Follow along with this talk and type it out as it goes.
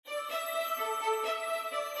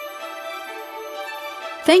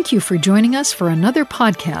Thank you for joining us for another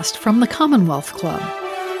podcast from the Commonwealth Club.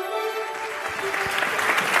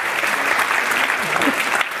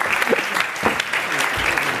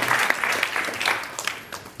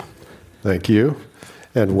 Thank you,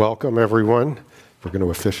 and welcome everyone. We're going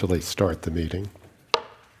to officially start the meeting.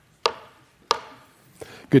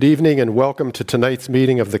 Good evening and welcome to tonight's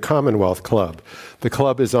meeting of the Commonwealth Club. The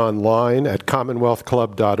club is online at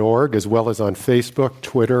commonwealthclub.org as well as on Facebook,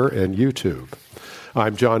 Twitter, and YouTube.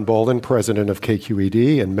 I'm John Bolden, president of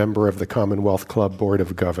KQED and member of the Commonwealth Club Board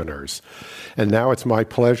of Governors. And now it's my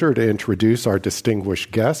pleasure to introduce our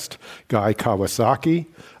distinguished guest, Guy Kawasaki,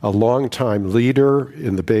 a longtime leader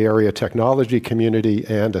in the Bay Area technology community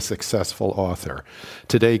and a successful author.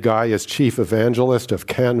 Today, Guy is chief evangelist of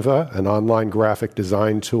Canva, an online graphic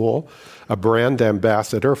design tool, a brand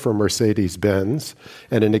ambassador for Mercedes-Benz,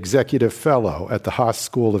 and an executive fellow at the Haas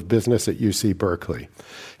School of Business at UC Berkeley.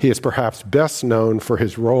 He is perhaps best known for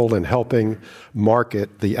his role in helping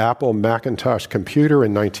market the Apple Macintosh computer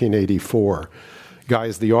in 1984. Guy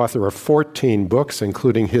is the author of 14 books,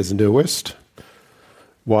 including his newest,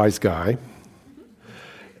 Wise Guy,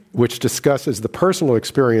 which discusses the personal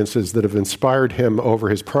experiences that have inspired him over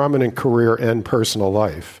his prominent career and personal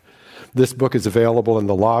life. This book is available in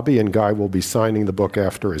the lobby, and Guy will be signing the book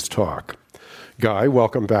after his talk. Guy,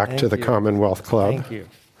 welcome back to the Commonwealth Club. Thank you.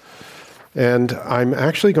 And I'm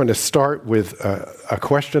actually going to start with a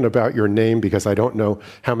question about your name because I don't know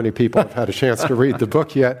how many people have had a chance to read the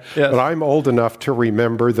book yet. Yes. But I'm old enough to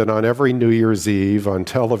remember that on every New Year's Eve on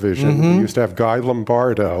television, we used to have Guy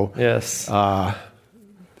Lombardo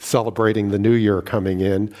celebrating the New Year coming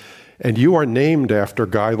in. And you are named after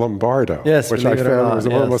Guy Lombardo, which I found was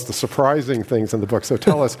one of the most surprising things in the book. So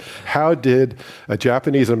tell us, how did a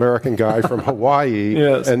Japanese-American guy from Hawaii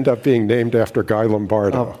end up being named after Guy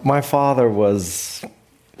Lombardo? My father was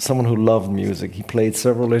someone who loved music. He played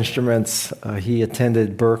several instruments. He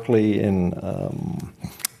attended Berkeley in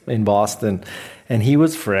Boston, and he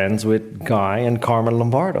was friends with Guy and Carmen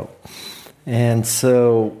Lombardo. And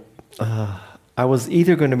so I was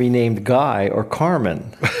either going to be named Guy or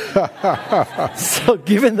Carmen. So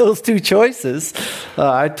given those two choices,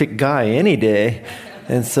 I'd pick Guy any day.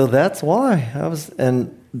 And so that's why I was.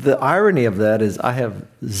 And the irony of that is I have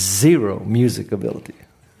zero music ability.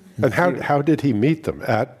 And how did he meet them?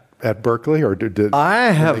 At Berkeley? Or did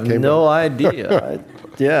I have no idea.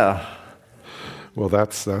 Yeah. Well,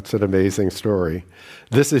 that's an amazing story.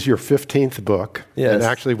 This is your 15th book. Yes. And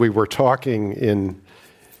actually we were talking in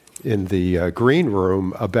the green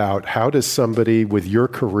room about how does somebody with your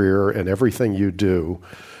career and everything you do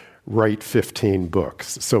write 15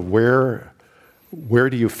 books. So where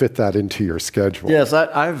do you fit that into your schedule? Yes,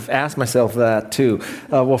 I've asked myself that too.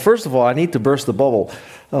 Well, first of all, I need to burst the bubble.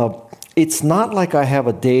 It's not like I have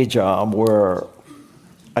a day job where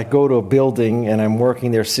I go to a building and I'm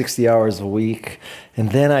working there 60 hours a week,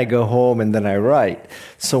 and then I go home and then I write.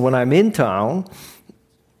 So when I'm in town,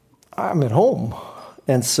 I'm at home.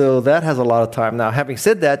 And so that has a lot of time. Now, having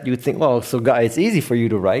said that, you think, well, so Guy, it's easy for you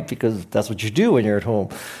to write because that's what you do when you're at home.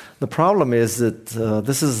 The problem is that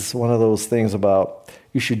this is one of those things about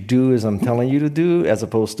you should do as I'm telling you to do as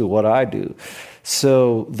opposed to what I do.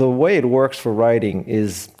 So the way it works for writing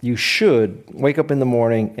is you should wake up in the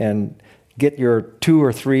morning and get your 2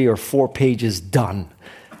 or 3 or 4 pages done.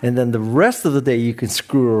 And then the rest of the day you can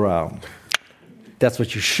screw around. That's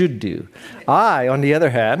what you should do. On the other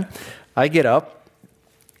hand, I get up,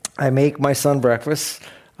 I make my son breakfast,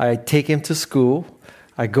 I take him to school,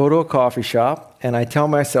 I go to a coffee shop, and I tell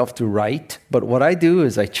myself to write. But what I do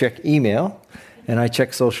is I check email and I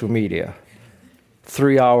check social media.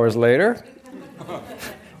 3 hours later,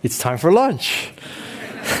 it's time for lunch.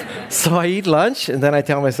 So I eat lunch, and then I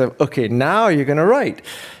tell myself, okay, now you're going to write.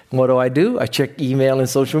 What do? I check email and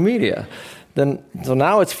social media. So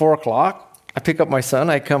now it's 4 o'clock. I pick up my son,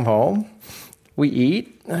 I come home. We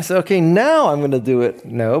eat. I said, okay, now I'm going to do it.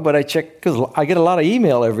 No, but I check, because I get a lot of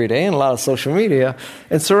email every day and a lot of social media.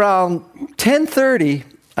 And so around 10:30,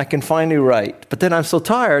 I can finally write. But then I'm so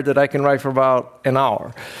tired that I can write for about an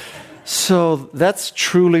hour. So that's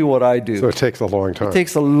truly what I do. So it takes a long time. It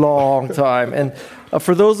takes a long time. And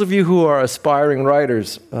for those of you who are aspiring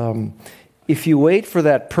writers, if you wait for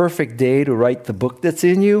that perfect day to write the book that's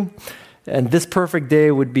in you, and this perfect day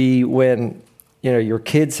would be when your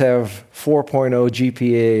kids have 4.0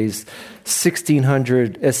 GPAs,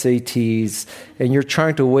 1,600 SATs, and you're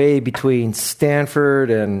trying to weigh between Stanford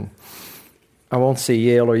and, I won't say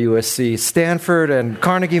Yale or USC, Stanford and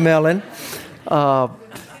Carnegie Mellon,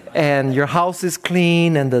 and your house is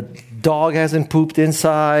clean and the dog hasn't pooped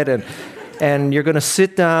inside, and you're going to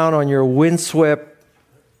sit down on your windswept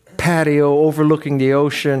patio overlooking the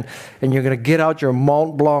ocean, and you're going to get out your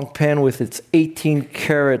Mont Blanc pen with its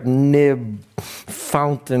 18-karat nib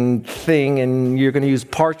fountain thing, and you're going to use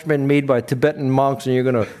parchment made by Tibetan monks, and you're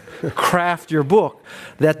going to craft your book.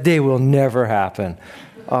 That day will never happen.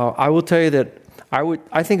 I will tell you that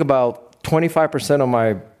I think about 25% of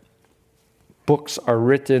my books are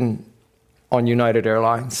written on United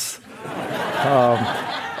Airlines.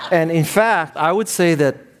 And in fact, I would say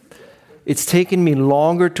that it's taken me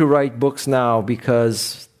longer to write books now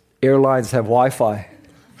because airlines have Wi-Fi.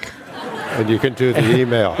 And you can do the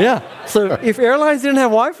email. Yeah. So if airlines didn't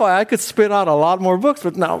have Wi-Fi, I could spit out a lot more books.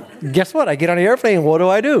 But now, guess what? I get on the airplane,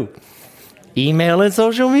 what do? Email and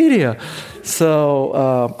social media.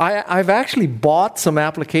 So I've actually bought some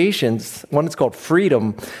applications. One is called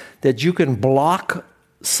Freedom, that you can block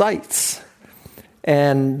sites.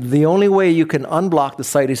 And the only way you can unblock the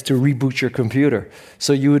site is to reboot your computer.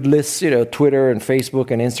 So you would list, Twitter and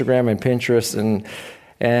Facebook and Instagram and Pinterest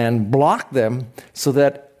and block them so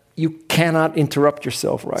that you cannot interrupt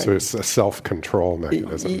yourself, right? So it's a self-control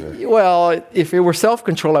mechanism. Well, if it were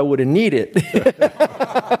self-control, I wouldn't need it.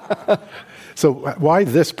 So why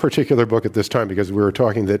this particular book at this time? Because we were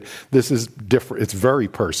talking that this is different. It's very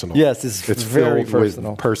personal. Yes, it's very filled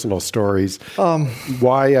personal. With personal stories.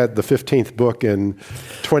 Why the 15th book in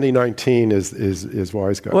 2019 is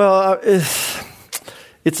Wise Guy? Well,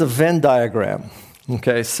 it's a Venn diagram.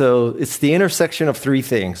 Okay, so it's the intersection of three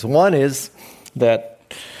things. One is that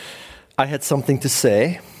I had something to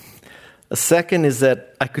say. A second is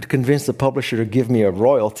that I could convince the publisher to give me a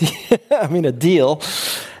royalty, a deal.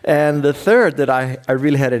 And the third, that I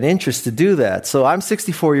really had an interest to do that. So I'm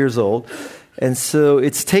 64 years old, and so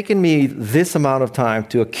it's taken me this amount of time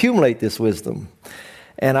to accumulate this wisdom.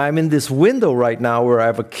 And I'm in this window right now where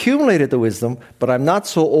I've accumulated the wisdom, but I'm not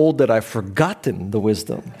so old that I've forgotten the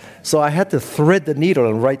wisdom. So I had to thread the needle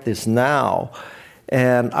and write this now.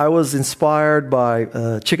 And I was inspired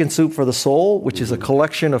by Chicken Soup for the Soul, which is a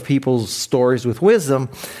collection of people's stories with wisdom.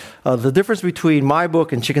 The difference between my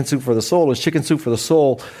book and Chicken Soup for the Soul is Chicken Soup for the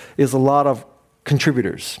Soul is a lot of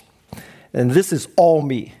contributors. And this is all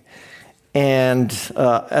me. And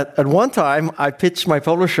at one time, I pitched my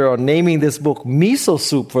publisher on naming this book Miso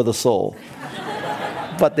Soup for the Soul.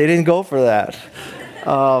 But they didn't go for that.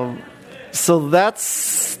 So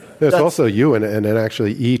that's also you, and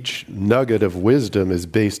actually each nugget of wisdom is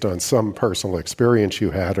based on some personal experience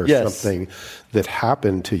you had or something that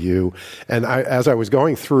happened to you. And as I was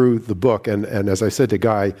going through the book, and as I said to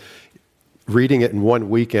Guy, reading it in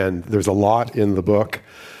one weekend, there's a lot in the book.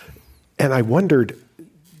 And I wondered,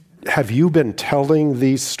 have you been telling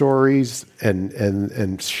these stories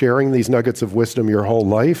and sharing these nuggets of wisdom your whole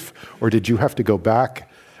life? Or did you have to go back?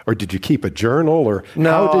 Or did you keep a journal? Or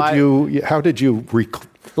how did you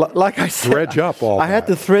like I said, dredge up all I had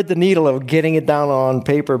to thread the needle of getting it down on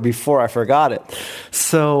paper before I forgot it.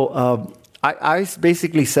 So I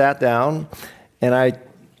basically sat down, and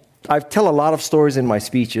I tell a lot of stories in my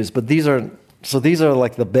speeches, but these are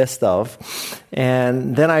like the best of.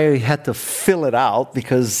 And then I had to fill it out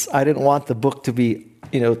because I didn't want the book to be,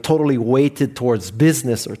 totally weighted towards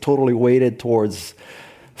business or totally weighted towards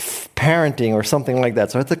parenting or something like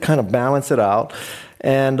that. So I had to kind of balance it out.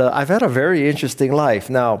 And I've had a very interesting life.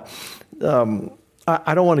 Now,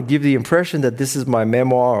 I don't want to give the impression that this is my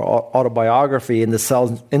memoir or autobiography in the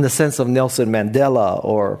sense of Nelson Mandela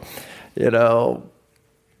or,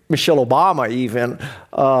 Michelle Obama even,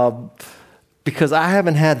 because I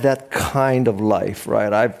haven't had that kind of life,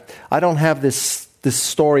 right? I don't have this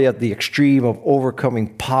story at the extreme of overcoming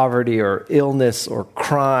poverty or illness or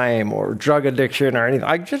crime or drug addiction or anything.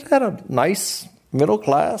 I just had a nice middle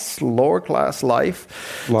class, lower class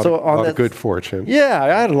life. A lot of good fortune. Yeah, I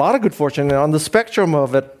had a lot of good fortune. And on the spectrum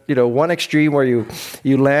of it, one extreme where you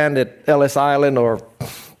land at Ellis Island or,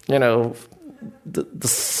 the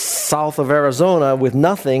south of Arizona with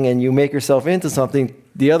nothing and you make yourself into something.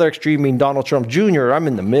 The other extreme being Donald Trump Jr., I'm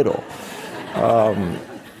in the middle.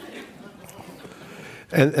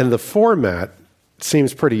 And the format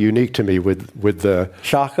seems pretty unique to me with the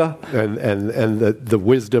Shaka and the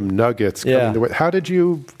wisdom nuggets. Yeah. How did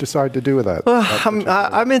you decide to do that? Well,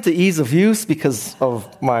 I'm into ease of use because of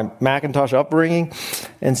my Macintosh upbringing,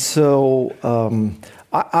 and so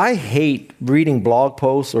I hate reading blog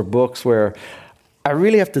posts or books where I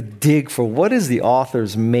really have to dig for what is the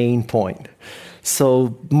author's main point.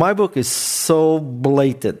 So my book is so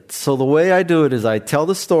blatant. So the way I do it is I tell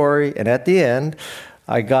the story, and at the end,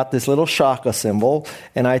 I got this little shaka symbol,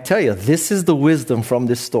 and I tell you, this is the wisdom from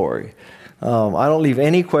this story. I don't leave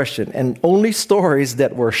any question. And only stories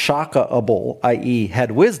that were shaka-able, i.e.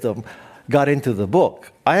 had wisdom, got into the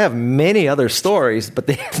book. I have many other stories, but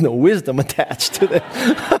they have no wisdom attached to them.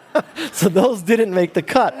 So those didn't make the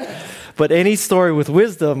cut. But any story with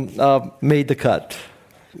wisdom made the cut.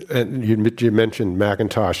 And you mentioned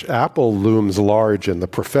Macintosh. Apple looms large in the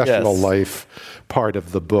professional life part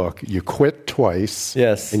of the book. You quit twice,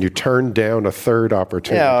 and you turned down a third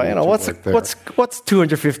opportunity. Yeah, what's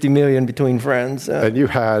 250 million between friends? And you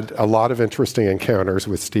had a lot of interesting encounters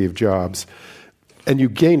with Steve Jobs, and you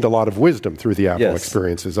gained a lot of wisdom through the Apple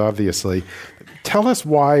experiences, obviously. Tell us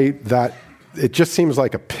why that, it just seems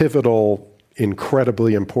like a pivotal,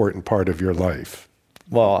 incredibly important part of your life.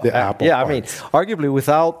 Well, the Apple I mean, arguably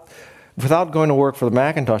without going to work for the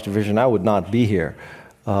Macintosh division, I would not be here.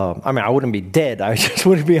 I wouldn't be dead. I just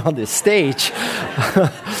wouldn't be on this stage.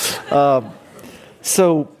 I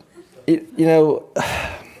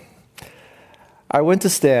went to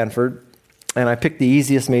Stanford, and I picked the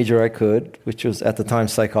easiest major I could, which was at the time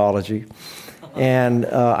psychology. And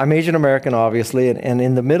I'm Asian American, obviously, and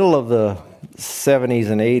in the middle of the 70s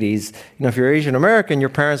and 80s, if you're Asian American, your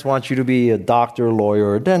parents want you to be a doctor,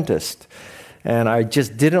 lawyer, or dentist. And I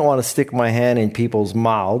just didn't want to stick my hand in people's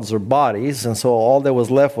mouths or bodies, and so all that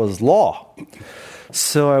was left was law.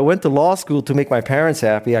 So I went to law school to make my parents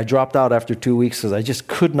happy. I dropped out after 2 weeks because I just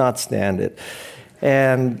could not stand it.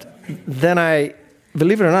 And then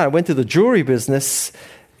believe it or not, I went to the jewelry business,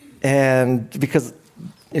 and because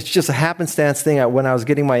it's just a happenstance thing. When I was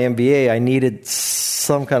getting my MBA, I needed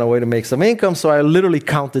some kind of way to make some income, so I literally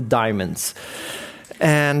counted diamonds.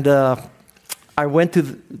 And I went to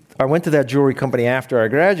that jewelry company after I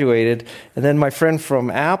graduated, and then my friend from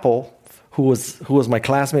Apple, who was my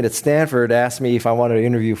classmate at Stanford, asked me if I wanted to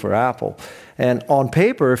interview for Apple. And on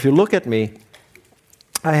paper, if you look at me,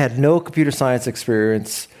 I had no computer science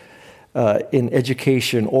experience in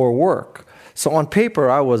education or work. So on paper,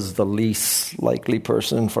 I was the least likely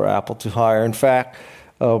person for Apple to hire. In fact,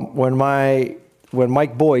 when Mike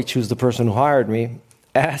Boych, who's the person who hired me,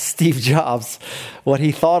 asked Steve Jobs what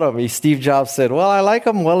he thought of me, Steve Jobs said, "Well, I like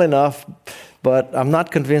him well enough, but I'm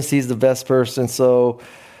not convinced he's the best person. So,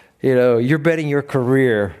 you're betting your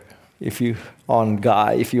career if you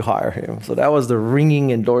hire him." So that was the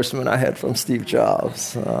ringing endorsement I had from Steve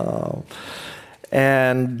Jobs.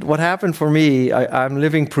 And what happened for me, I'm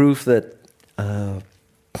living proof that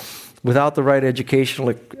without the right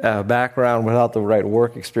educational background, without the right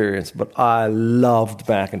work experience, but I loved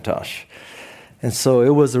Macintosh. And so it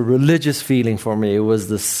was a religious feeling for me. It was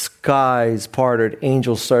the skies parted,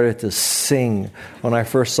 angels started to sing when I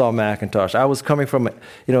first saw Macintosh. I was coming from,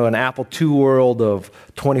 an Apple II world of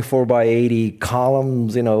 24 by 80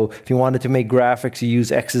 columns. If you wanted to make graphics, you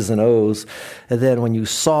use X's and O's. And then when you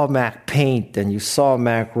saw Mac Paint and you saw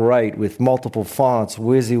Mac Write with multiple fonts,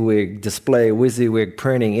 WYSIWYG display, WYSIWYG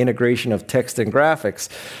printing, integration of text and graphics,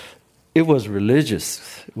 it was religious.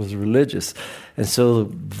 It was religious. And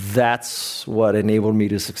so that's what enabled me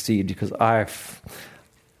to succeed, because I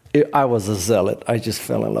was a zealot. I just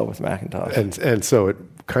fell in love with Macintosh. And so it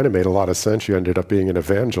kind of made a lot of sense. You ended up being an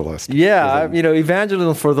evangelist. Yeah,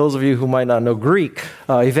 evangelism, for those of you who might not know Greek,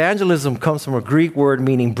 evangelism comes from a Greek word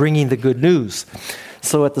meaning bringing the good news.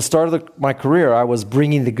 So at the start of my career, I was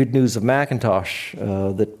bringing the good news of Macintosh,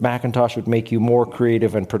 that Macintosh would make you more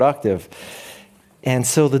creative and productive. And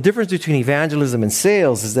so the difference between evangelism and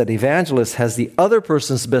sales is that evangelist has the other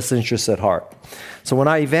person's best interests at heart. So when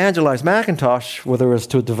I evangelize Macintosh, whether it was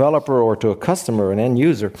to a developer or to a customer, an end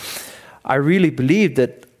user, I really believed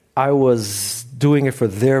that I was doing it for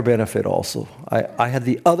their benefit also. I had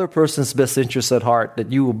the other person's best interests at heart,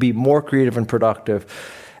 that you will be more creative and productive.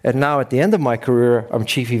 And now at the end of my career, I'm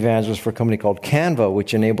chief evangelist for a company called Canva,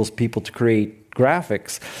 which enables people to create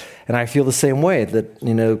graphics. And I feel the same way, that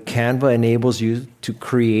Canva enables you to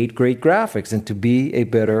create great graphics and to be a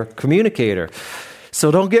better communicator. So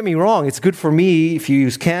don't get me wrong, it's good for me if you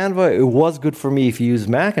use Canva. It was good for me if you use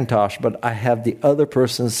Macintosh, but I have the other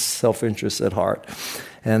person's self-interest at heart.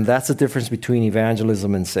 And that's the difference between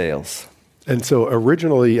evangelism and sales. And so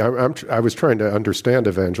originally, I was trying to understand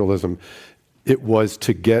evangelism. It was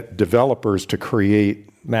to get developers to create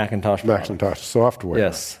Macintosh software.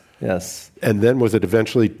 Yes. And then was it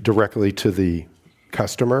eventually directly to the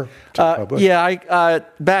customer, to the public? Yeah,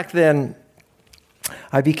 back then,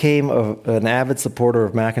 I became an avid supporter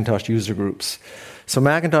of Macintosh user groups. So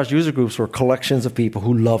Macintosh user groups were collections of people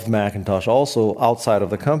who loved Macintosh, also outside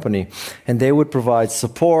of the company. And they would provide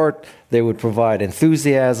support, they would provide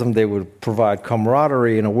enthusiasm, they would provide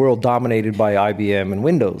camaraderie in a world dominated by IBM and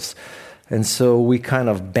Windows. And so we kind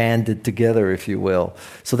of banded together, if you will.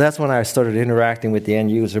 So that's when I started interacting with the end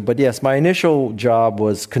user. But yes, my initial job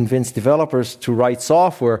was convince developers to write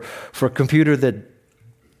software for a computer that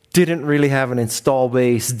didn't really have an install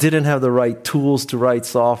base, didn't have the right tools to write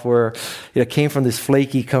software. It came from this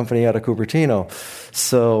flaky company out of Cupertino.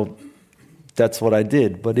 So that's what I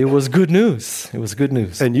did. But it was good news. It was good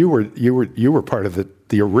news. And you were part of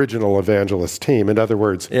the original evangelist team. In other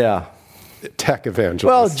words, yeah, tech evangelist.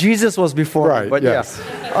 Well, Jesus was before me, right, but yes.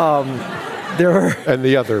 There were and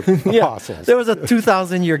the other apostles. There was a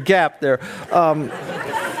 2,000-year gap there.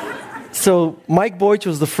 So Mike Boych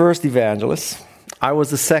was the first evangelist. I was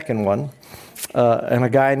the second one. And a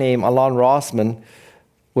guy named Alan Rossman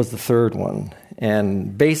was the third one.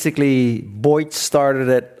 And basically, Boych started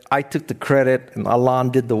it. I took the credit, and Alan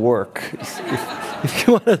did the work. If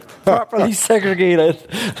you want to properly segregate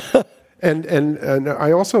it. And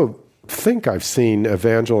I also think I've seen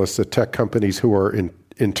evangelists at tech companies who are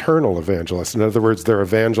internal evangelists. In other words, they're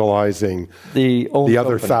evangelizing the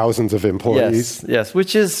other thousands of employees. Yes,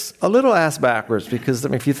 which is a little ass backwards because, I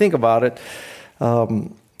mean, if you think about it,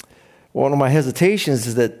 one of my hesitations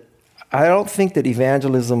is that I don't think that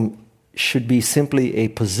evangelism should be simply a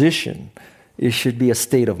position. It should be a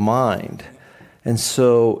state of mind. And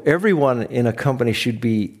so everyone in a company should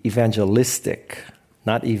be evangelistic,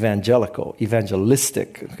 not evangelical,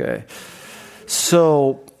 evangelistic, okay?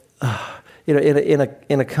 So,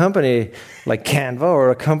 in a company like Canva or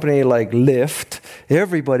a company like Lyft,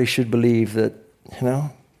 everybody should believe that,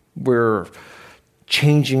 we're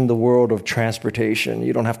changing the world of transportation.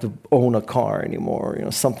 You don't have to own a car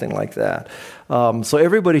anymore, something like that. So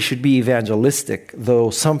everybody should be evangelistic, though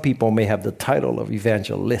some people may have the title of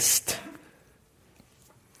evangelist.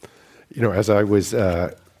 As I was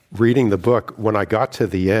reading the book, when I got to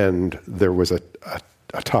the end, there was a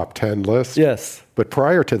top 10 list. Yes. But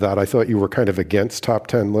prior to that, I thought you were kind of against top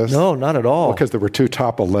 10 lists. No, not at all. Because there were 2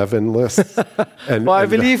 top 11 lists. I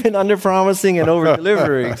believe in under-promising and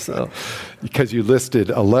over-delivering. So. Because you listed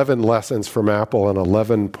 11 lessons from Apple and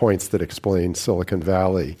 11 points that explain Silicon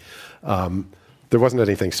Valley. There wasn't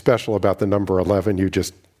anything special about the number 11. You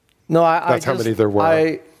just... No, that's how many there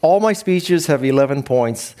were. All my speeches have 11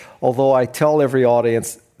 points, although I tell every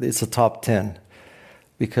audience it's a top 10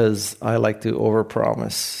 because I like to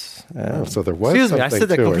overpromise. So there was excuse me, I said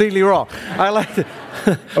that completely wrong. I like to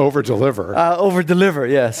over-deliver. Over-deliver,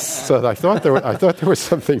 yes. So I thought there was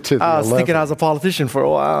something to the 11. I was thinking I was a politician for a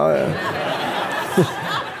while.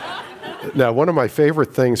 Now, one of my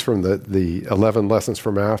favorite things from the 11 lessons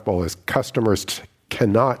from Apple is customers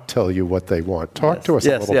cannot tell you what they want. Talk to us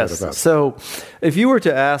a little bit about that. So if you were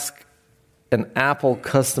to ask an Apple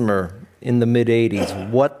customer in the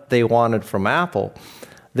mid-'80s what they wanted from Apple,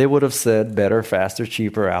 they would have said better, faster,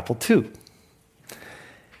 cheaper Apple II.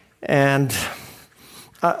 And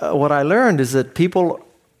what I learned is that people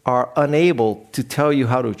are unable to tell you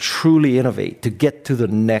how to truly innovate, to get to the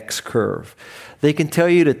next curve. They can tell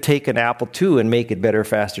you to take an Apple II and make it better,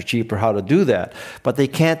 faster, cheaper, how to do that. But they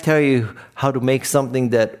can't tell you how to make something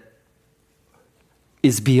that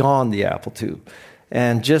is beyond the Apple II.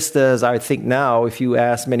 And just as I think now, if you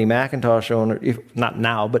ask many Macintosh owners, not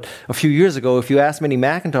now, but a few years ago, if you ask many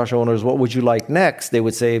Macintosh owners, what would you like next? They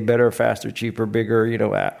would say better, faster, cheaper, bigger,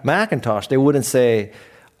 Macintosh. They wouldn't say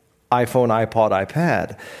iPhone, iPod,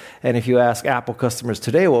 iPad. And if you ask Apple customers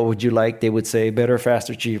today, what would you like? They would say better,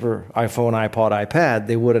 faster, cheaper, iPhone, iPod, iPad.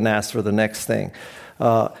 They wouldn't ask for the next thing.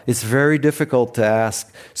 It's very difficult to ask.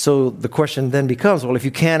 So the question then becomes, well, if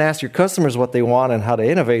you can't ask your customers what they want and how to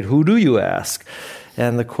innovate, who do you ask?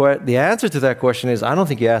 And the answer to that question is, I don't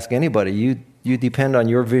think you ask anybody. You depend on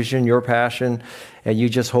your vision, your passion, and you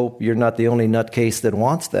just hope you're not the only nutcase that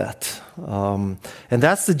wants that. And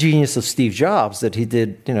that's the genius of Steve Jobs, that he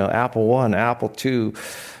did, Apple I, Apple II,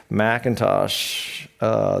 Macintosh.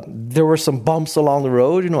 There were some bumps along the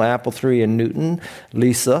road, Apple III and Newton,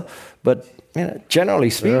 Lisa, but generally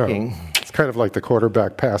speaking... Yeah. It's kind of like the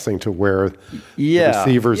quarterback passing to where the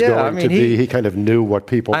receiver's going to be. He kind of knew what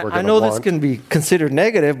people were going to want. I know this can be considered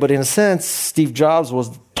negative, but in a sense, Steve Jobs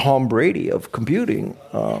was Tom Brady of computing.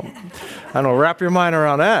 I don't know, wrap your mind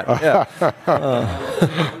around that. Yeah.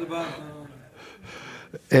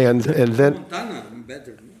 And then... Montana,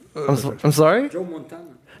 better. I'm sorry? Joe Montana.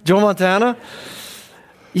 Joe Montana?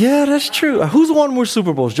 Yeah, that's true. Who's won more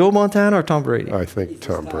Super Bowls, Joe Montana or Tom Brady? I think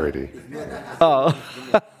Tom Brady. Oh.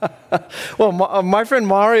 Well, my friend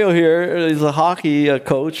Mario here is a hockey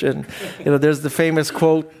coach, and there's the famous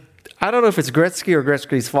quote. I don't know if it's Gretzky or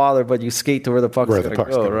Gretzky's father, but you skate to where the puck's going to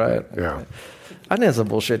go, right? Yeah. I think it's a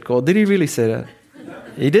bullshit quote. Did he really say that?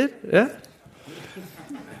 He did? Yeah?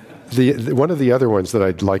 One of the other ones that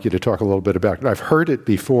I'd like you to talk a little bit about, and I've heard it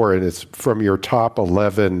before, and it's from your top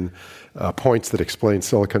 11 points that explain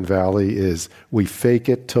Silicon Valley, is we fake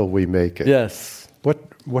it till we make it. Yes.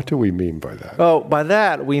 What do we mean by that? Oh, by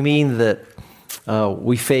that, we mean that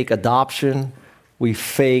we fake adoption, we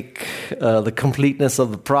fake the completeness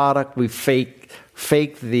of the product, we fake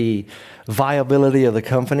the viability of the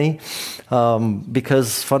company,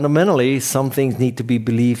 because fundamentally, some things need to be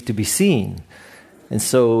believed to be seen. And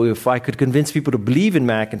so if I could convince people to believe in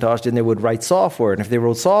Macintosh, then they would write software. And if they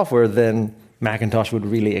wrote software, then Macintosh would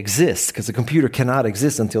really exist, because a computer cannot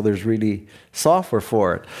exist until there's really software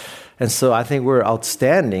for it. And so I think we're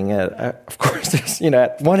outstanding. Of course, there's,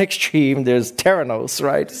 at one extreme, there's Theranos,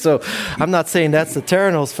 right? So I'm not saying that's the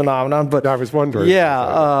Theranos phenomenon, but I was wondering.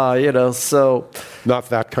 Yeah, so not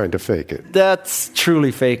that kind of fake it. That's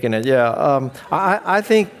truly faking it. Yeah, I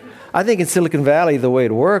think in Silicon Valley, the way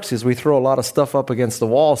it works is we throw a lot of stuff up against the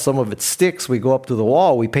wall. Some of it sticks. We go up to the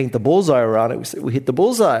wall. We paint the bullseye around it. We say, we hit the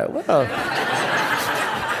bullseye. Well,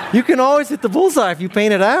 you can always hit the bullseye if you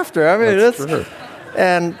paint it after. I mean, that's true.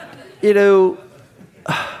 And,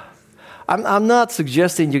 I'm not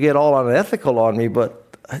suggesting you get all unethical on me,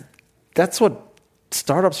 but that's what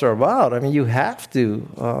startups are about. I mean, you have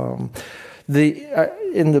to.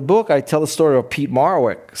 In the book, I tell the story of Peat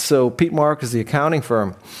Marwick. So Peat Marwick is the accounting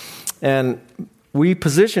firm. And we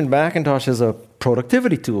positioned Macintosh as a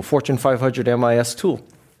productivity tool, Fortune 500 MIS tool,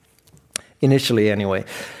 initially anyway.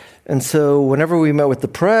 And so whenever we met with the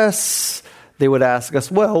press, they would ask us,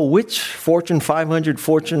 well, which Fortune 500,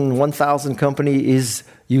 Fortune 1000 company is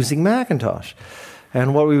using Macintosh?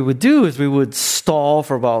 And what we would do is we would stall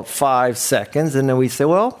for about 5 seconds, and then we'd say,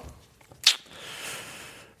 well,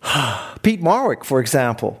 Peat Marwick, for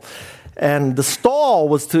example. And the stall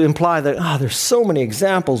was to imply that, there's so many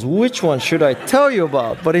examples, which one should I tell you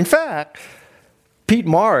about? But in fact, Peat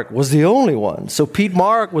Marwick was the only one. So Peat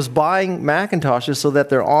Marwick was buying Macintoshes so that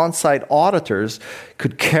their on-site auditors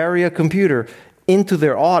could carry a computer into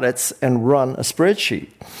their audits and run a spreadsheet.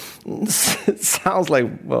 It sounds like,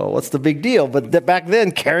 well, what's the big deal? But back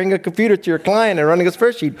then, carrying a computer to your client and running a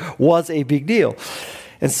spreadsheet was a big deal.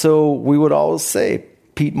 And so we would always say,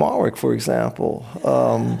 Peat Marwick, for example.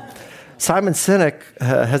 Simon Sinek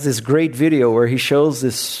has this great video where he shows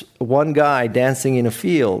this one guy dancing in a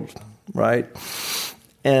field, right?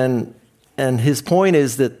 And his point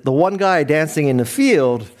is that the one guy dancing in the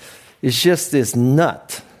field is just this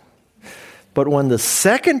nut. But when the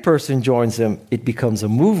second person joins him, it becomes a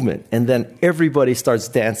movement, and then everybody starts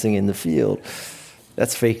dancing in the field.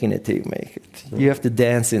 That's faking it till you make it. You have to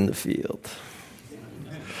dance in the field.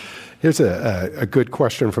 Here's a good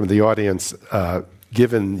question from the audience.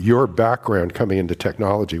 Given your background coming into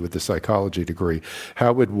technology with the psychology degree,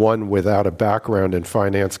 how would one without a background in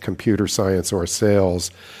finance, computer science, or sales,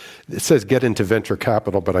 it says get into venture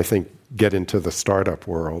capital, but I think get into the startup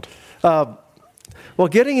world? Well,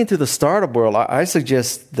 getting into the startup world, I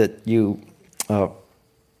suggest that you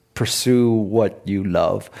pursue what you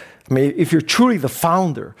love. I mean, if you're truly the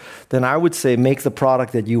founder, then I would say make the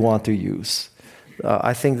product that you want to use.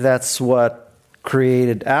 I think that's what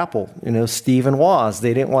created Apple. Steve and Woz,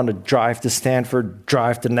 they didn't want to drive to Stanford,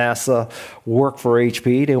 drive to NASA, work for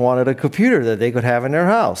HP. They wanted a computer that they could have in their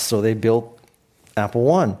house, so they built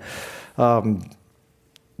Apple I.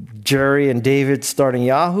 Jerry and David starting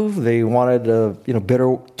Yahoo, they wanted a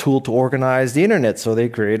better tool to organize the internet, so they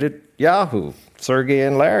created Yahoo. Sergey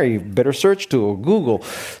and Larry, better search tool, Google.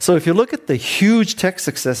 So if you look at the huge tech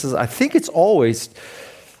successes, I think it's always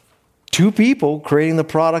two people creating the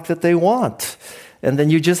product that they want. And then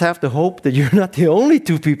you just have to hope that you're not the only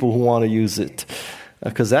two people who want to use it,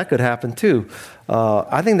 because that could happen too.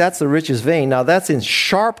 I think that's the richest vein. Now, that's in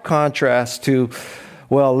sharp contrast to,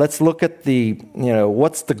 well, let's look at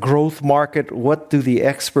what's the growth market? What do the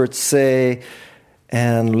experts say?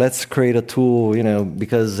 And let's create a tool,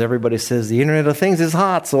 because everybody says the Internet of Things is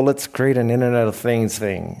hot, so let's create an Internet of Things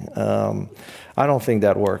thing. I don't think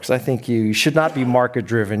that works. I think you should not be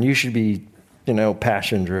market-driven. You should be,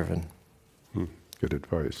 passion-driven. Good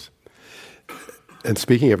advice. And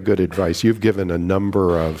speaking of good advice, you've given a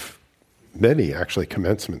number of, many actually,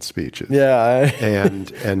 commencement speeches. Yeah.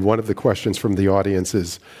 And one of the questions from the audience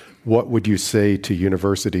is, what would you say to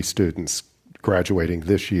university students graduating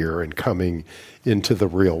this year and coming into the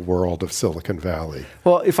real world of Silicon Valley?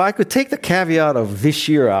 Well, if I could take the caveat of this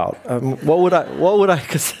year out, what would I?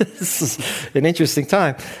 Because this is an interesting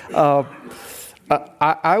time.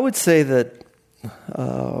 I would say that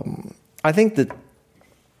I think that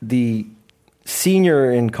the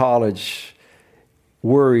senior in college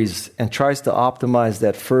worries and tries to optimize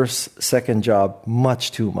that second job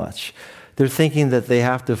much too much. They're thinking that they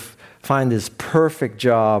have to find this perfect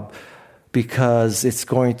job because it's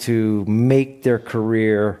going to make their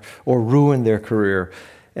career or ruin their career.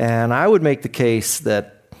 And I would make the case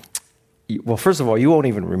that well, first of all, you won't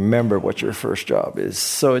even remember what your first job is,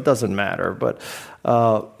 so it doesn't matter. But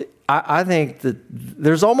I think that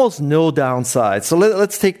there's almost no downside. So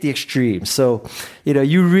let's take the extreme. So,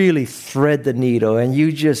 you really thread the needle and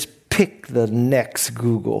you just pick the next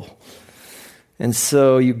Google. And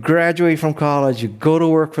so you graduate from college, you go to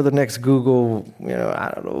work for the next Google,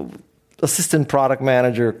 I don't know, assistant product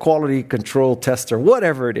manager, quality control tester,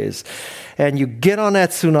 whatever it is. And you get on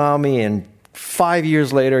that tsunami and 5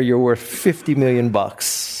 years later, you're worth $50 million,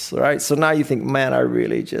 right? So now you think, man, I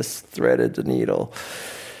really just threaded the needle.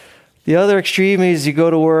 The other extreme is you go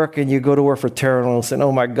to work for Theranos, and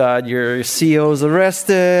oh my God, your CEO is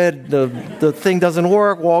arrested, the thing doesn't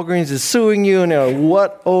work, Walgreens is suing you, and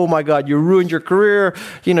what? Oh my God, you ruined your career.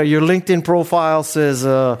 Your LinkedIn profile says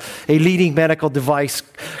a leading medical device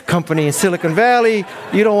company in Silicon Valley.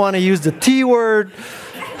 You don't want to use the T word.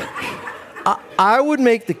 I would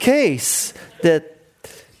make the case that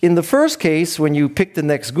in the first case, when you pick the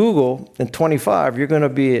next Google in 25, you're going to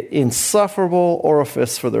be an insufferable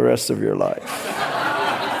orifice for the rest of your life.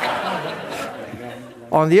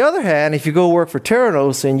 On the other hand, if you go work for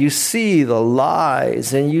Theranos and you see the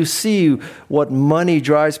lies and you see what money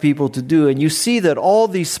drives people to do, and you see that all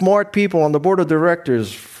these smart people on the board of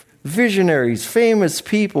directors, visionaries, famous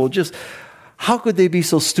people, just how could they be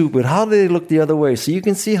so stupid? How do they look the other way? So you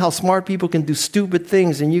can see how smart people can do stupid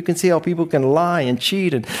things, and you can see how people can lie and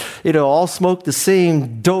cheat and, all smoke the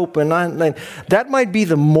same dope. And that might be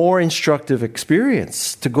the more instructive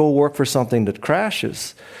experience, to go work for something that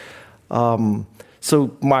crashes. At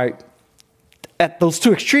those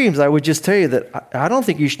two extremes, I would just tell you that I don't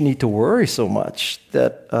think you should need to worry so much.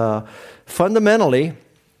 That fundamentally,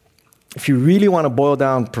 if you really want to boil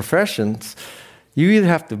down professions, you either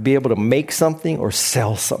have to be able to make something or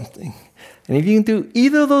sell something. And if you can do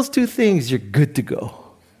either of those two things, you're good to go.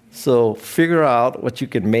 So figure out what you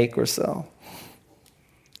can make or sell.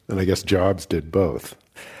 And I guess Jobs did both.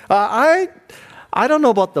 I don't know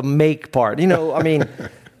about the make part. The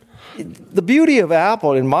beauty of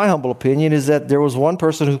Apple, in my humble opinion, is that there was one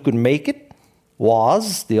person who could make it,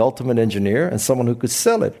 Woz, the ultimate engineer, and someone who could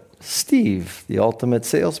sell it, Steve, the ultimate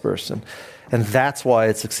salesperson. And that's why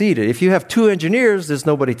it succeeded. If you have two engineers, there's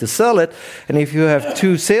nobody to sell it. And if you have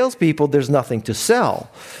two salespeople, there's nothing to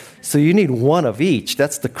sell. So you need one of each.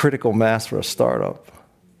 That's the critical mass for a startup.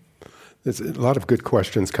 There's a lot of good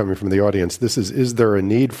questions coming from the audience. Is there a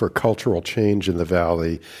need for cultural change in the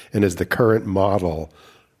Valley? And is the current model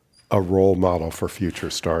a role model for future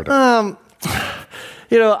startups?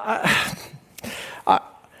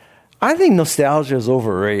 I think nostalgia is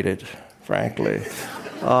overrated, frankly.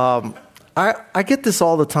 I get this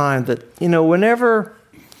all the time that, whenever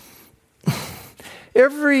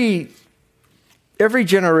every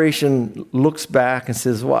generation looks back and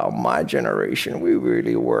says, wow, my generation, we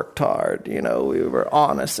really worked hard. We were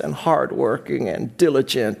honest and hardworking and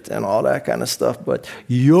diligent and all that kind of stuff. But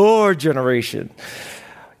your generation,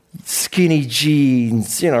 skinny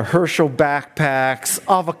jeans, Herschel backpacks,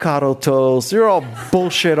 avocado toast, you're all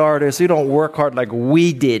bullshit artists. You don't work hard like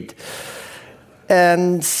we did.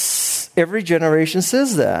 And every generation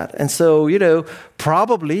says that. And so,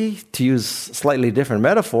 probably, to use a slightly different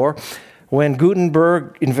metaphor, when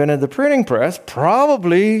Gutenberg invented the printing press,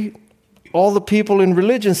 probably all the people in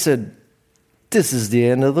religion said, this is the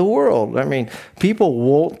end of the world. People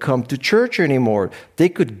won't come to church anymore. They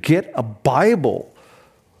could get a Bible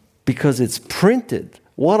because it's printed.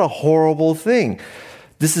 What a horrible thing.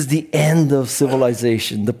 This is the end of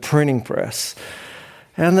civilization, the printing press.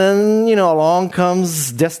 And then, along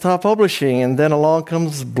comes desktop publishing, and then along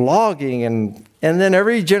comes blogging, and then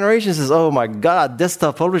every generation says, oh my God,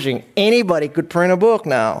 desktop publishing, anybody could print a book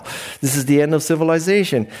now. This is the end of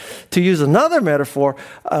civilization. To use another metaphor,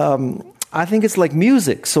 I think it's like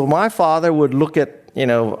music. So my father would look at,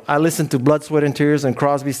 I listened to Blood, Sweat, and Tears and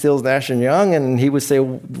Crosby, Stills, Nash & Young, and he would say,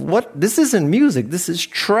 what? This isn't music. This is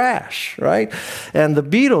trash, right? And the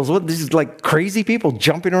Beatles, this is like crazy people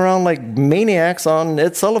jumping around like maniacs on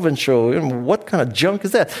Ed Sullivan Show. What kind of junk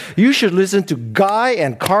is that? You should listen to Guy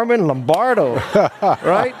and Carmen Lombardo,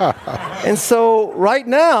 right? And so right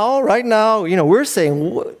now, we're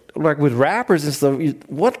saying, like with rappers and stuff,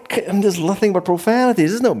 and there's nothing but profanity.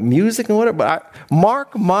 There's no music and whatever. But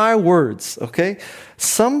mark my words, okay?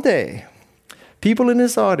 Someday, people in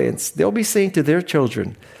this audience, they'll be saying to their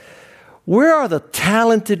children, where are the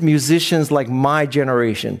talented musicians like my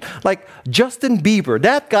generation? Like Justin Bieber,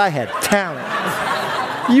 that guy had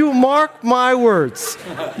talent. You mark my words.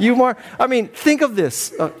 Think of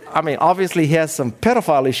this. Obviously he has some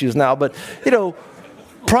pedophile issues now, but,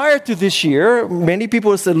 prior to this year, many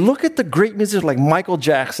people said, look at the great musicians like Michael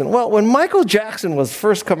Jackson. Well, when Michael Jackson was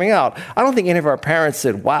first coming out, I don't think any of our parents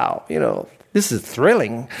said, wow, this is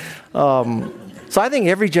thrilling. So I think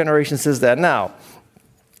every generation says that now.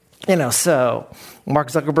 So Mark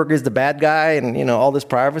Zuckerberg is the bad guy and, all this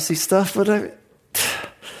privacy stuff. But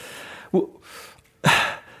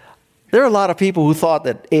there are a lot of people who thought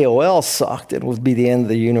that AOL sucked and would be the end of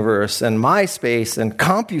the universe, and MySpace and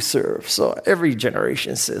CompuServe. So every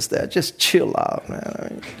generation says that. Just chill out,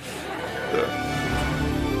 man.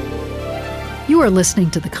 You are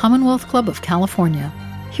listening to the Commonwealth Club of California.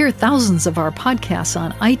 Hear thousands of our podcasts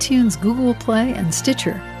on iTunes, Google Play, and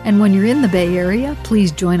Stitcher. And when you're in the Bay Area,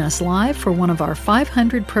 please join us live for one of our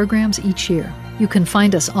 500 programs each year. You can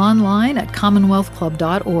find us online at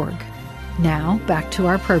commonwealthclub.org. Now, back to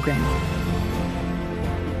our program.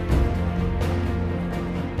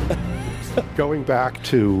 Going back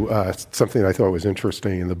to something I thought was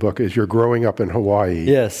interesting in the book is you're growing up in Hawaii.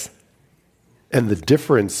 Yes. And the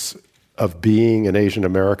difference of being an Asian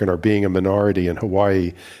American or being a minority in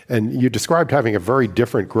Hawaii. And you described having a very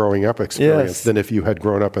different growing up experience than if you had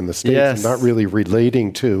grown up in the States, and not really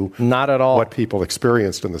relating to not at all what people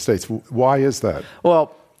experienced in the States. Why is that?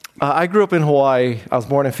 Well, I grew up in Hawaii. I was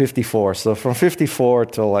born in 54. So from 54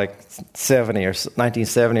 to like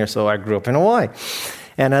 1970 or so, I grew up in Hawaii.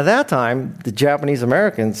 And at that time, the Japanese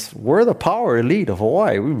Americans were the power elite of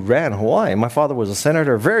Hawaii. We ran Hawaii. My father was a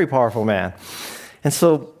senator, a very powerful man. And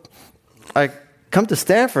so I come to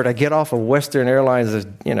Stanford. I get off of Western Airlines,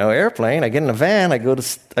 airplane. I get in a van. I go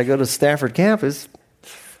to Stanford campus.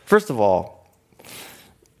 First of all,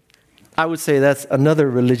 I would say that's another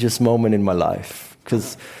religious moment in my life,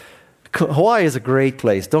 because Hawaii is a great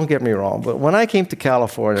place. Don't get me wrong, but when I came to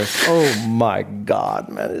California, oh my God,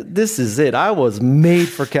 man, this is it. I was made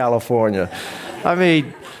for California. I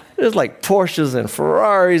mean, there's like Porsches and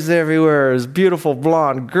Ferraris everywhere. There's beautiful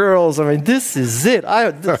blonde girls. I mean, this is it.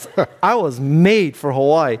 I was made for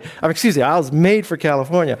Hawaii. I was made for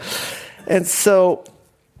California. And so,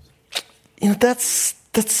 it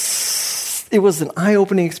was an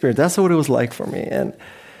eye-opening experience. That's what it was like for me. And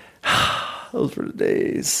those were the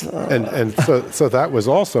days. And so that was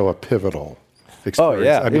also a pivotal experience. Oh,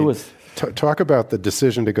 yeah. It was. Talk about the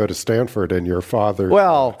decision to go to Stanford and your father.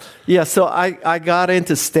 Well, yeah, so I got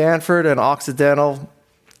into Stanford and Occidental.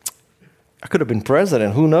 I could have been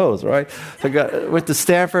president, who knows, right? So went to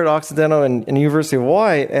Stanford, Occidental, and University of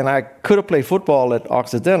Hawaii, and I could have played football at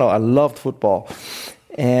Occidental. I loved football.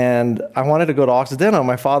 And I wanted to go to Occidental.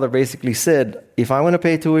 My father basically said, if I want to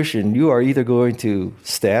pay tuition, you are either going to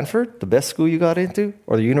Stanford, the best school you got into,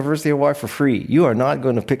 or the University of Hawaii for free. You are not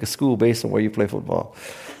going to pick a school based on where you play football.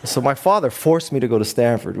 So my father forced me to go to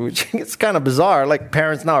Stanford, which is kind of bizarre. Like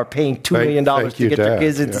parents now are paying $2 million to get their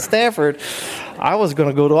kids into Stanford. I was going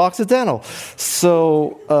to go to Occidental.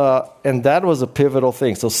 So, and that was a pivotal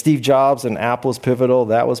thing. So Steve Jobs and Apple was pivotal.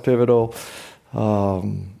 That was pivotal.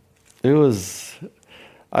 It was,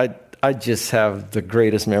 I just have the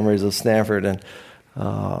greatest memories of Stanford. And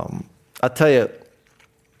I'll tell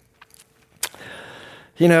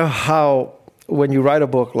you know how when you write a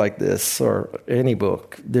book like this, or any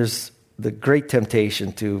book, there's the great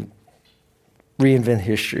temptation to reinvent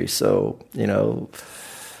history. So,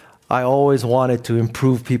 I always wanted to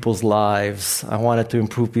improve people's lives. I wanted to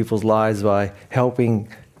improve people's lives by helping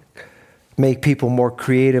make people more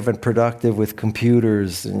creative and productive with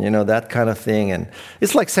computers and, that kind of thing. And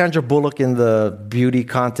it's like Sandra Bullock in the beauty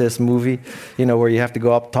contest movie, where you have to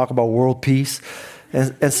go up, talk about world peace.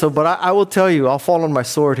 And so, but I will tell you, I'll fall on my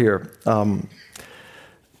sword here.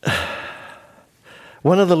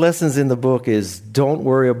 One of the lessons in the book is don't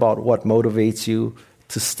worry about what motivates you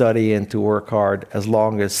to study and to work hard, as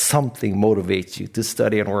long as something motivates you to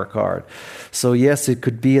study and work hard. So yes, it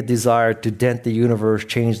could be a desire to dent the universe,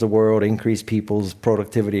 change the world, increase people's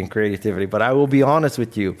productivity and creativity. But I will be honest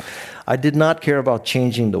with you, I did not care about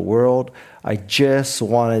changing the world. I just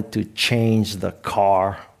wanted to change the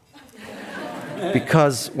car.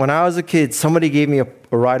 Because when I was a kid, somebody gave me a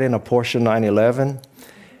ride in a Porsche 911.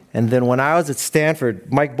 And then when I was at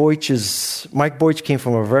Stanford, Mike Boych came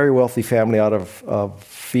from a very wealthy family out of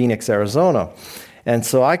Phoenix, Arizona. And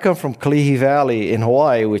so I come from Kalihi Valley in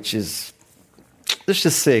Hawaii, which is, let's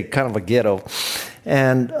just say, kind of a ghetto.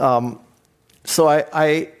 And so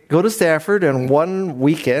I go to Stanford, and one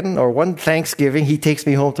weekend or one Thanksgiving, he takes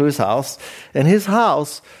me home to his house. And his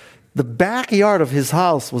house, the backyard of his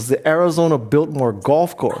house was the Arizona Biltmore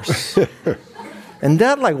golf course. And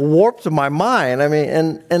that warped my mind. I mean,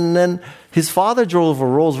 and then his father drove a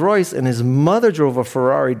Rolls Royce and his mother drove a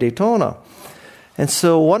Ferrari Daytona. And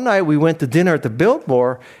so one night we went to dinner at the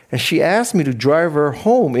Biltmore, and she asked me to drive her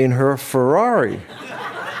home in her Ferrari.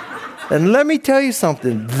 And let me tell you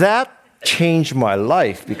something, that changed my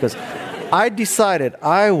life, because I decided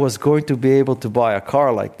I was going to be able to buy a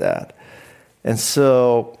car like that. And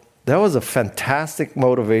so that was a fantastic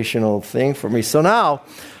motivational thing for me. So now,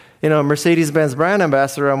 Mercedes-Benz brand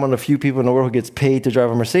ambassador, I'm one of the few people in the world who gets paid to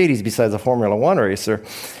drive a Mercedes besides a Formula One racer.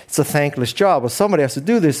 It's a thankless job, but somebody has to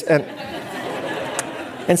do this.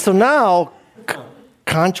 And so now,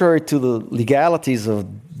 contrary to the legalities of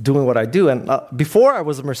doing what I do, and before I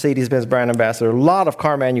was a Mercedes-Benz brand ambassador, a lot of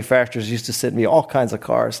car manufacturers used to send me all kinds of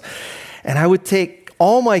cars. And I would take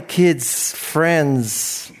all my kids'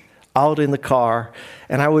 friends out in the car,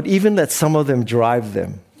 and I would even let some of them drive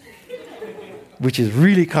them, which is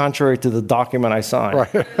really contrary to the document I signed.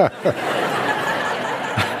 Right.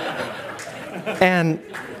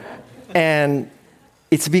 and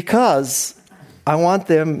it's because I want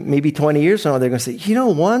them, maybe 20 years from now, they're going to say,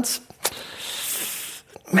 once,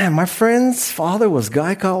 man, my friend's father was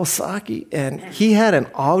Guy Kawasaki, and he had an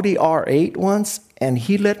Audi R8 once, and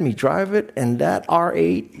he let me drive it, and that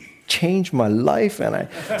R8 changed my life, and I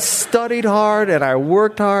studied hard, and I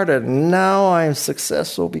worked hard, and now I'm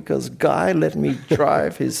successful because Guy let me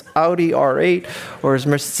drive his Audi R8 or his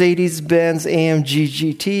Mercedes-Benz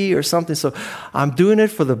AMG GT or something. So I'm doing it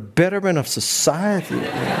for the betterment of society.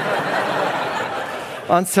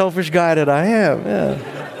 Unselfish guy that I am,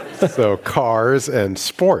 yeah. So cars and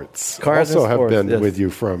sports also have been with you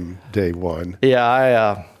from day one.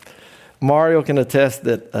 Yeah, Mario can attest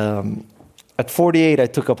that at 48, I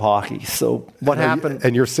took up hockey. So what happened?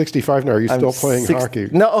 And you're 65 now. Are you still playing hockey?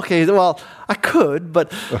 No, okay. Well, I could,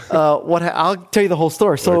 but I'll tell you the whole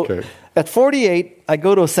story. So at 48, I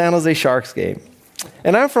go to a San Jose Sharks game.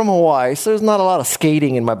 And I'm from Hawaii, so there's not a lot of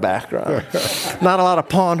skating in my background. Not a lot of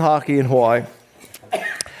pond hockey in Hawaii.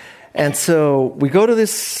 And so we go to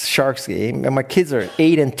this Sharks game, and my kids are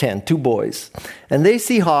 8 and 10, 2 boys. And they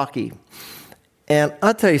see hockey. And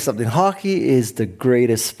I'll tell you something, hockey is the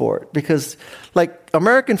greatest sport because, like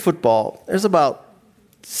American football, there's about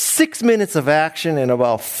 6 minutes of action and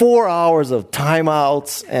about 4 hours of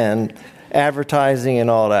timeouts and advertising and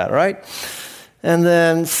all that, right? And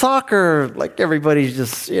then soccer, like everybody's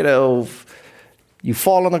just, you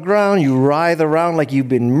fall on the ground, you writhe around like you've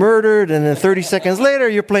been murdered, and then 30 seconds later,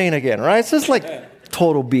 you're playing again, right? So it's like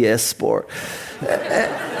total BS sport.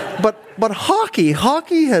 But hockey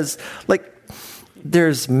has,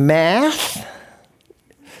 there's math,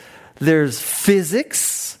 there's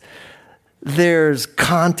physics, there's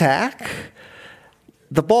contact.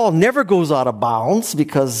 The ball never goes out of bounds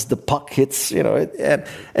because the puck hits,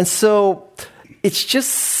 and so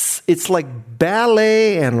it's like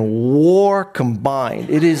ballet and war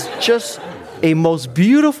combined. It is just a most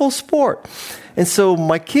beautiful sport. And so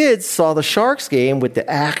my kids saw the Sharks game with the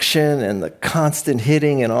action and the constant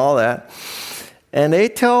hitting and all that. And they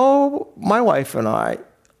tell my wife and I,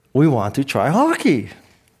 we want to try hockey.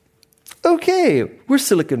 Okay, we're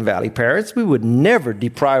Silicon Valley parents. We would never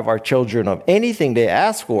deprive our children of anything they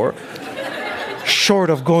ask for, short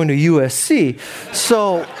of going to USC.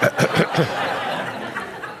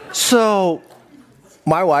 So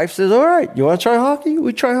my wife says, all right, you want to try hockey?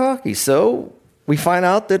 We try hockey. So we find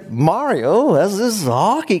out that Mario has this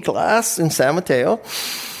hockey class in San Mateo.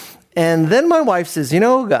 And then my wife says,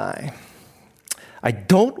 Guy, I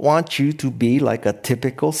don't want you to be like a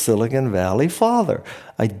typical Silicon Valley father.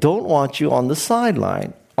 I don't want you on the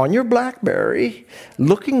sideline, on your BlackBerry,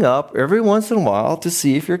 looking up every once in a while to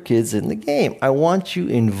see if your kid's in the game. I want you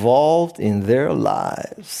involved in their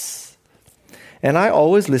lives. And I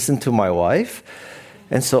always listened to my wife.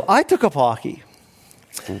 And so I took up hockey.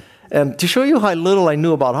 And to show you how little I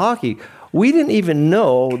knew about hockey, we didn't even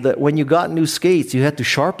know that when you got new skates, you had to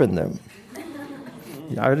sharpen them.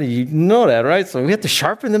 You know that, right? So we had to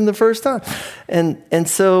sharpen them the first time. And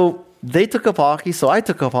so they took up hockey, so I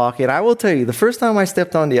took up hockey. And I will tell you, the first time I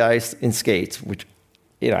stepped on the ice in skates, which,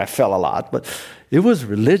 I fell a lot, but it was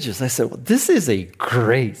religious. I said, well, this is a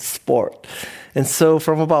great sport. And so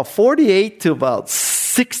from about 48 to about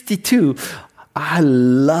 62, I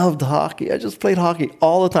loved hockey. I just played hockey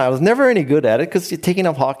all the time. I was never any good at it because taking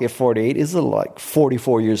up hockey at 48 is like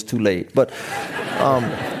 44 years too late. But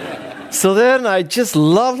so then I just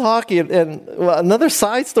loved hockey. And another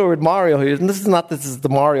side story with Mario here, and this is the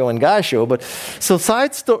Mario and Guy show, but so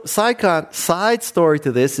side story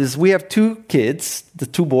to this is we have 2 kids, the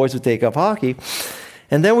 2 boys who take up hockey.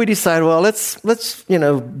 And then we decided, well, let's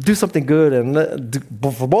do something good and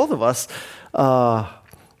for both of us,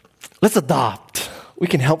 let's adopt. We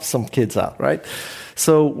can help some kids out, right?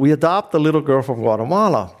 So we adopt a little girl from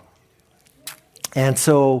Guatemala. And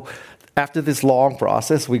so after this long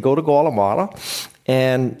process, we go to Guatemala,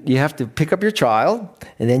 and you have to pick up your child,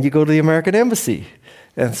 and then you go to the American Embassy.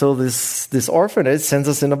 And so this orphanage sends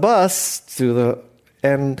us in a bus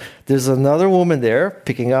and there's another woman there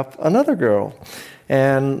picking up another girl.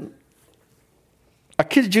 And I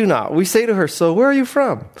kid you not, we say to her, "So where are you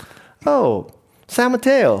from?" "Oh, San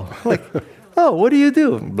Mateo." Like, "Oh, what do you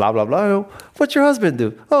do?" Blah, blah, blah. "What's your husband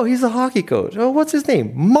do?" "Oh, he's a hockey coach." "Oh, what's his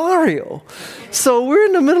name?" "Mario." So we're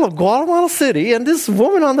in the middle of Guatemala City, and this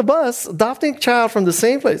woman on the bus, adopting a child from the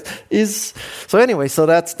same place, is... So anyway, so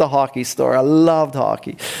that's the hockey story. I loved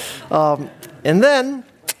hockey. And then,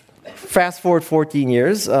 fast forward 14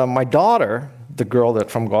 years, my daughter, the girl that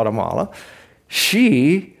from Guatemala,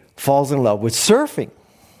 she falls in love with surfing.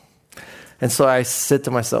 And so I said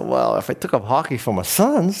to myself, well, if I took up hockey for my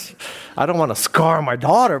sons, I don't want to scar my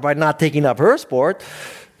daughter by not taking up her sport.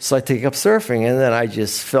 So I take up surfing, and then I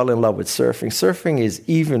just fell in love with surfing. Surfing is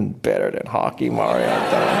even better than hockey, Mario.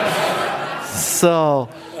 So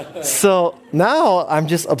now I'm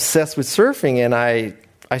just obsessed with surfing, and I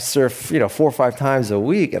surf 4 or 5 times a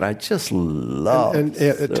week, and I just love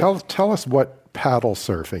it. Tell us what paddle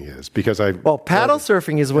surfing is, because paddle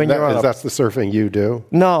surfing is when you're that's the surfing you do?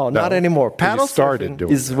 No, not anymore. Paddle surfing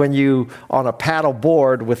is when you on a paddle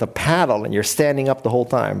board with a paddle and you're standing up the whole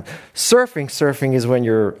time. Surfing is when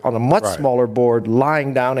you're on a much smaller board,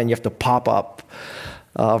 lying down, and you have to pop up.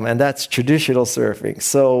 And that's traditional surfing.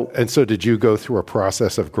 So did you go through a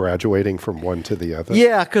process of graduating from one to the other?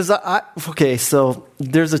 Yeah, because so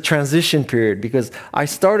there's a transition period, because I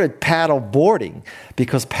started paddle boarding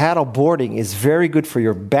because paddle boarding is very good for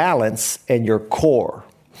your balance and your core.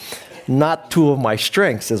 Not two of my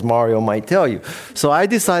strengths, as Mario might tell you. So I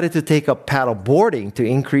decided to take up paddle boarding to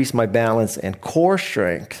increase my balance and core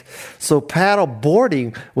strength. So paddle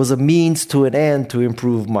boarding was a means to an end to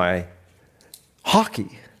improve my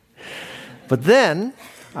hockey. But then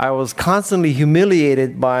I was constantly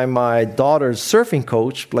humiliated by my daughter's surfing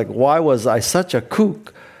coach. Like, why was I such a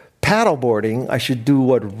kook? Paddleboarding, I should do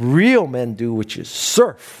what real men do, which is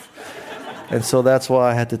surf. And so that's why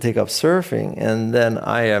I had to take up surfing. And then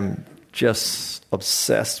I am just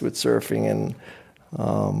obsessed with surfing. And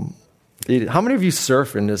how many of you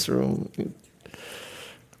surf in this room?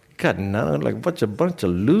 God, like a bunch of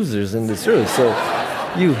losers in this room. So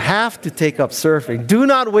you have to take up surfing. Do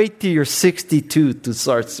not wait till you're 62 to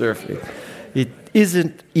start surfing. It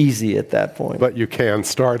isn't easy at that point. But you can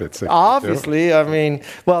start at 62. Obviously,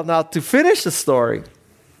 now to finish the story,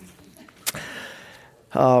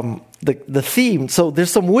 the theme, so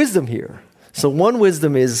there's some wisdom here. So one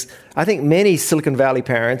wisdom is, I think many Silicon Valley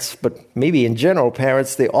parents, but maybe in general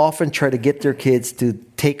parents, they often try to get their kids to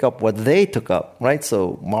take up what they took up, right?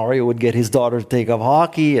 So Mario would get his daughter to take up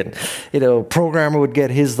hockey, and, programmer would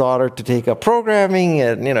get his daughter to take up programming,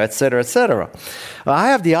 and, et cetera, et cetera. I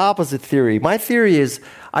have the opposite theory. My theory is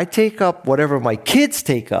I take up whatever my kids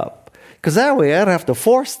take up, because that way I don't have to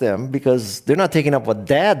force them, because they're not taking up what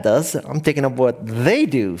dad does. I'm taking up what they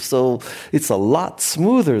do. So it's a lot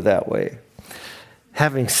smoother that way.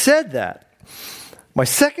 Having said that, my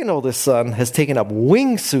second oldest son has taken up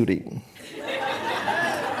wingsuiting.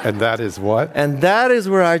 And that is what? And that is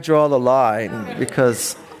where I draw the line,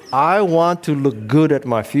 because I want to look good at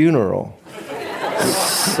my funeral.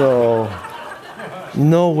 So,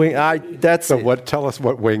 no wing. Tell us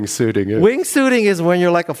what wingsuiting is. Wingsuiting is when you're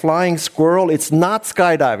like a flying squirrel. It's not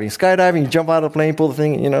skydiving. Skydiving, you jump out of the plane, pull the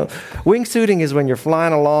thing, Wingsuiting is when you're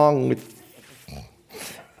flying along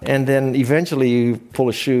and then eventually you pull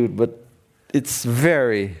a chute, but it's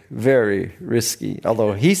very, very risky.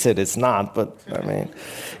 Although he said it's not, but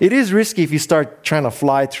it is risky if you start trying to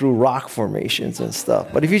fly through rock formations and stuff.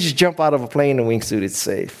 But if you just jump out of a plane in a wingsuit, it's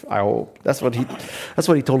safe. I hope that's what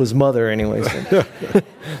he told his mother, anyways.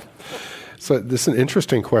 So this is an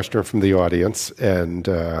interesting question from the audience, and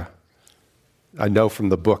I know from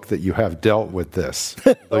the book that you have dealt with this.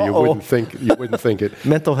 Though you wouldn't think it.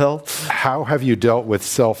 Mental health. How have you dealt with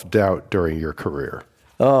self-doubt during your career?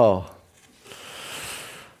 To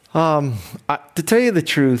tell you the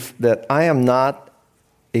truth, that I am not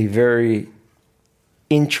a very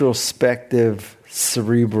introspective,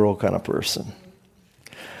 cerebral kind of person.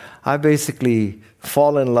 I basically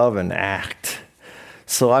fall in love and act.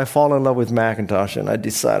 So I fall in love with Macintosh, and I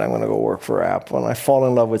decide I'm going to go work for Apple. And I fall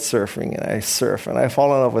in love with surfing, and I surf. And I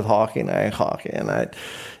fall in love with hockey, and I hockey. And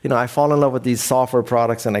I fall in love with these software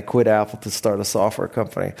products, and I quit Apple to start a software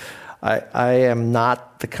company. I am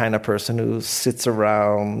not the kind of person who sits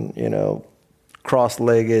around,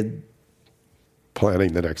 cross-legged,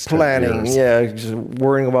 planning the next 10 years. Yeah, just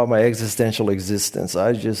worrying about my existential existence.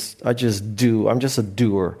 I just do. I'm just a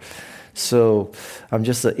doer. So I'm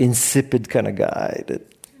just an insipid kind of guy that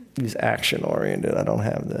is action-oriented. I don't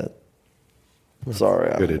have that. I'm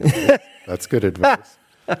sorry. Good advice. That's good advice.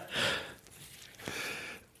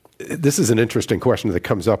 This is an interesting question that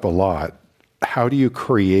comes up a lot. How do you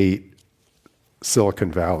create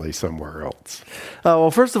Silicon Valley somewhere else?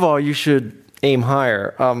 Well, first of all, you should aim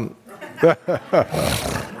higher.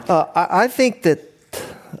 I think that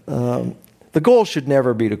the goal should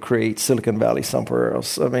never be to create Silicon Valley somewhere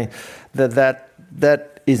else. I mean,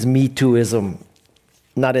 that is Me Tooism,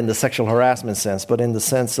 not in the sexual harassment sense, but in the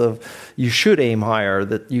sense of you should aim higher,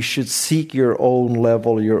 that you should seek your own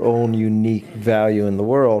level, your own unique value in the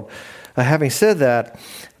world. Having said that,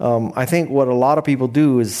 I think what a lot of people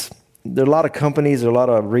do is, there are a lot of companies, there are a lot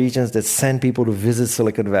of regions that send people to visit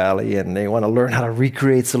Silicon Valley, and they want to learn how to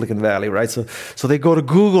recreate Silicon Valley, right? So they go to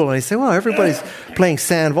Google and they say, well, everybody's playing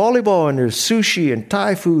sand volleyball, and there's sushi and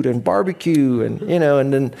Thai food and barbecue, and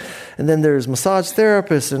then there's massage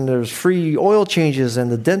therapists, and there's free oil changes,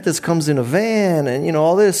 and the dentist comes in a van, and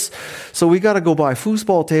all this. So we got to go buy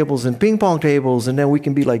foosball tables and ping pong tables, and then we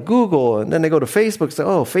can be like Google. And then they go to Facebook, say,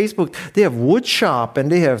 oh, Facebook, they have wood shop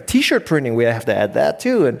and they have T-shirt printing. We have to add that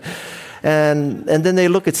too. And then they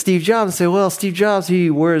look at Steve Jobs and say, well, Steve Jobs,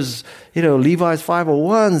 he wears, Levi's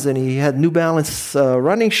 501s, and he had New Balance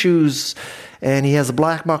running shoes, and he has a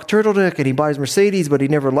black mock turtleneck, and he buys Mercedes, but he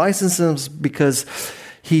never licenses them because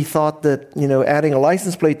he thought that, adding a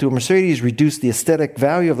license plate to a Mercedes reduced the aesthetic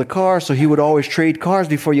value of the car, so he would always trade cars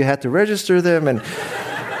before you had to register them. And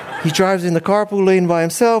he drives in the carpool lane by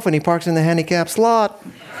himself, and he parks in the handicapped slot.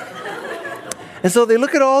 And so they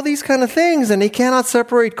look at all these kind of things, and they cannot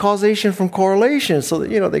separate causation from correlation. So,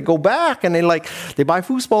 they go back, and they buy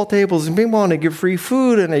foosball tables and ping pong, and they give free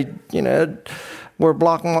food, and they, wear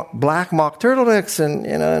black mock turtlenecks,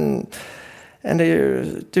 and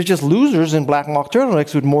they're just losers in black mock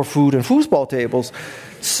turtlenecks with more food and foosball tables.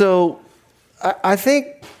 So I think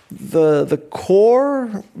the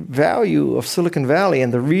core value of Silicon Valley,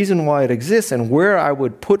 and the reason why it exists, and where I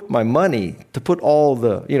would put my money to put all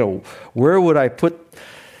the, where would I put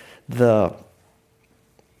the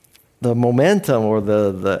momentum or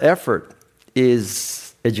the effort,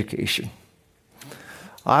 is education.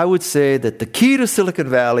 I would say that the key to Silicon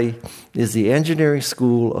Valley is the engineering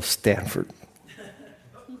school of Stanford.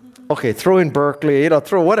 Okay, throw in Berkeley,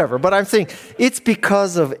 throw whatever, but I'm saying it's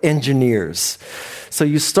because of engineers. So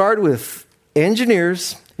you start with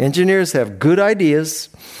engineers. Engineers have good ideas.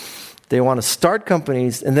 They want to start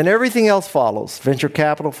companies, and then everything else follows. Venture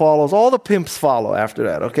capital follows. All the pimps follow after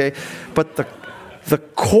that, okay? But the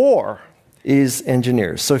core is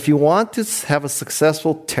engineers. So if you want to have a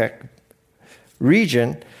successful tech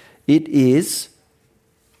region, it is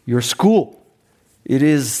your school. It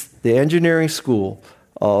is the engineering school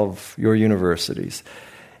of your universities.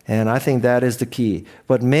 And I think that is the key.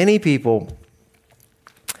 But many people,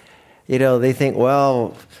 they think,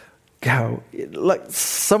 well, like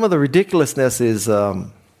some of the ridiculousness is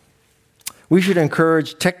we should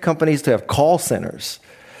encourage tech companies to have call centers.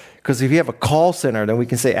 Because if you have a call center, then we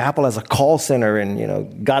can say Apple has a call center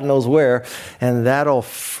in, God knows where, and that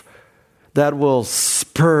will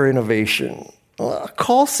spur innovation. Well, a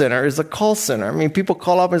call center is a call center. I mean, people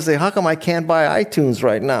call up and say, how come I can't buy iTunes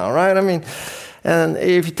right now, right? I mean, and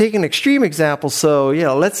if you take an extreme example, so,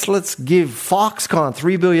 let's give Foxconn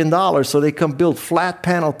 $3 billion so they come build flat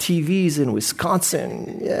panel TVs in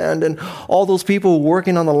Wisconsin. Yeah, and then all those people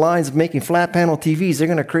working on the lines making flat panel TVs, they're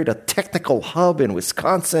going to create a technical hub in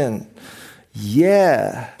Wisconsin.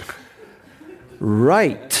 Yeah,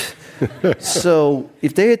 right. So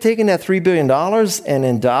if they had taken that $3 billion and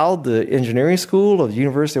endowed the engineering school of the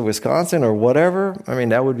University of Wisconsin or whatever, I mean,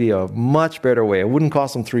 that would be a much better way. It wouldn't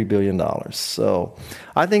cost them $3 billion. So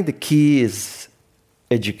I think the key is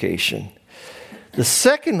education. The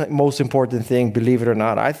second most important thing, believe it or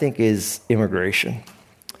not, I think is immigration.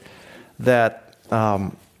 That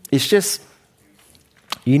it's just,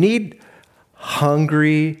 you need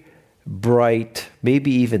hungry, bright, maybe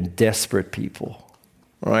even desperate people.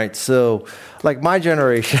 Right, so like my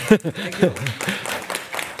generation,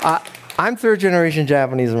 I'm third generation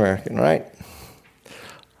Japanese American, right?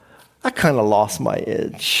 I kind of lost my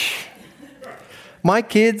edge. My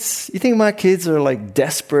kids, you think my kids are like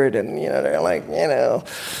desperate and they're like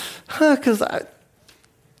because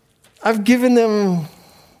I've given them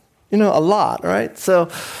a lot, right? So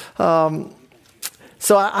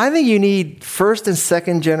I think you need first and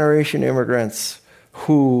second generation immigrants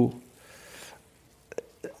who.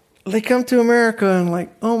 They come to America and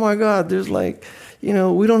like, oh my God, there's like, we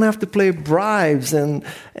don't have to play bribes and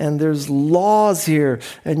there's laws here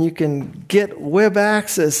and you can get web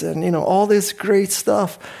access and, all this great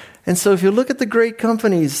stuff. And so if you look at the great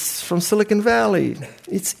companies from Silicon Valley,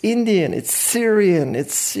 it's Indian, it's Syrian,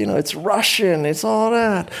 it's Russian, it's all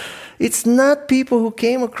that. It's not people who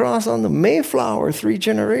came across on the Mayflower 3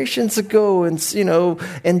 generations ago and,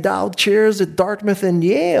 endowed chairs at Dartmouth and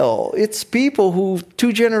Yale. It's people who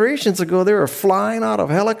 2 generations ago, they were flying out of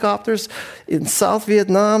helicopters in South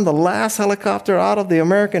Vietnam, the last helicopter out of the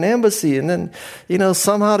American embassy. And then,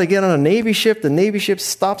 somehow they get on a Navy ship. The Navy ship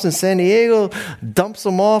stops in San Diego, dumps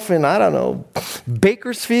them off in,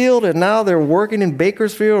 Bakersfield. And now they're working in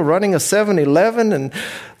Bakersfield, running a 7-Eleven. And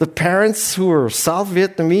the parents who are South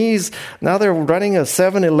Vietnamese, now they're running a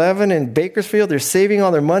 7-Eleven in Bakersfield. They're saving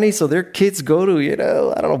all their money so their kids go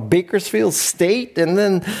to, Bakersfield State. And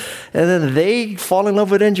then they fall in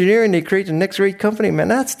love with engineering. They create the next great company. Man,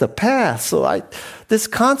 that's the path. So this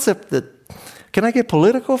concept that, can I get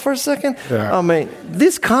political for a second? Yeah.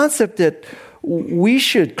 This concept that we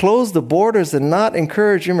should close the borders and not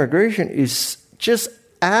encourage immigration is just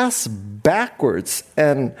ass backwards.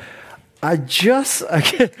 And why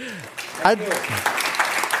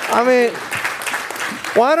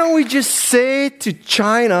don't we just say to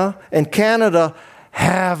China and Canada,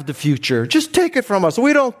 have the future. Just take it from us.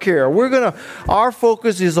 We don't care. Our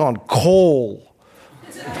focus is on coal.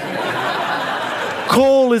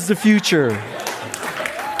 Coal is the future.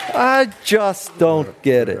 I just don't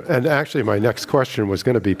get it. And actually, my next question was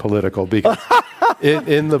going to be political because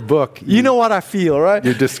in the book... You know what I feel, right?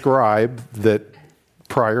 You describe that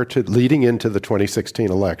prior to leading into the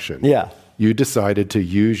 2016 election, you decided to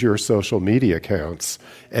use your social media accounts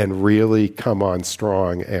and really come on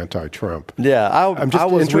strong anti-Trump. Yeah, I'm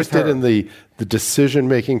just interested in the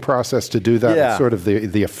decision-making process to do that and sort of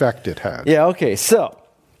the effect it had. Yeah, okay. So,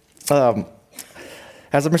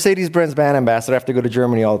 as a Mercedes-Benz brand ambassador, I have to go to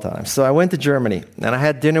Germany all the time. So I went to Germany, and I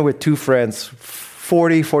had dinner with 2 friends,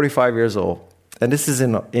 40, 45 years old. And this is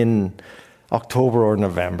in October or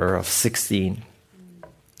November of 16.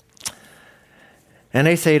 And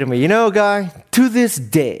they say to me, Guy, to this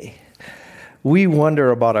day, we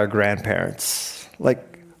wonder about our grandparents.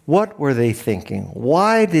 Like, what were they thinking?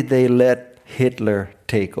 Why did they let Hitler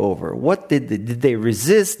take over? What did they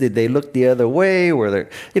resist? Did they look the other way? Were there,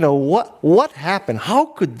 what happened? How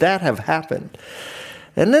could that have happened?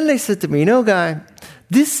 And then they said to me, Guy,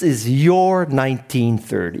 this is your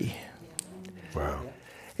 1930. Wow.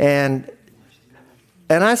 And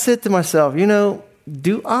I said to myself,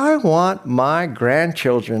 do I want my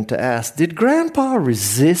grandchildren to ask, did Grandpa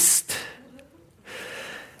resist?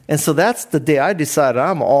 And so that's the day I decided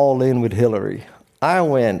I'm all in with Hillary. I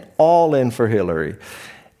went all in for Hillary.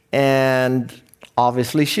 And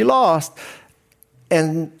obviously she lost.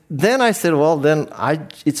 And then I said, well,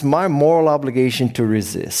 it's my moral obligation to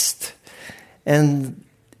resist. And,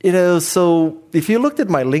 so if you looked at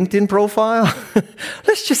my LinkedIn profile,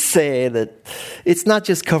 let's just say that it's not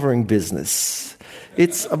just covering business.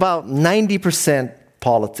 It's about 90%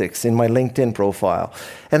 politics in my LinkedIn profile.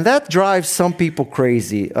 And that drives some people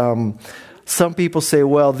crazy. Some people say,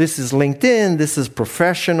 well, this is LinkedIn, this is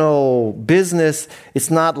professional business. It's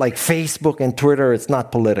not like Facebook and Twitter, it's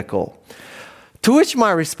not political. To which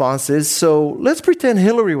my response is, so let's pretend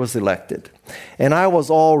Hillary was elected and I was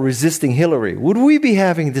all resisting Hillary. Would we be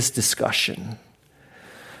having this discussion?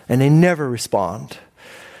 And they never respond.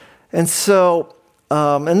 And so...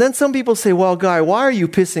 and then some people say, well, Guy, why are you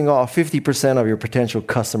pissing off 50% of your potential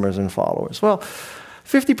customers and followers? Well,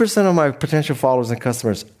 50% of my potential followers and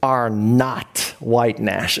customers are not white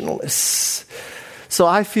nationalists. So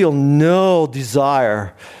I feel no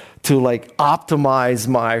desire to optimize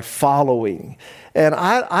my following. And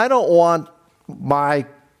I don't want my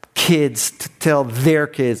kids to tell their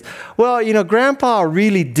kids, well, Grandpa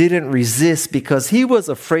really didn't resist because he was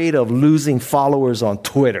afraid of losing followers on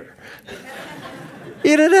Twitter.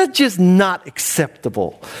 That's just not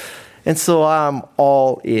acceptable. And so I'm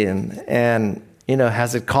all in. And,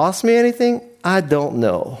 has it cost me anything? I don't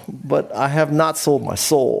know. But I have not sold my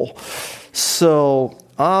soul. So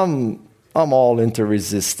I'm all into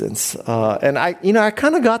resistance. And I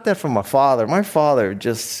kind of got that from my father. My father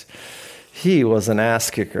he was an ass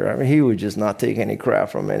kicker. He would just not take any crap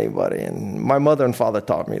from anybody. And my mother and father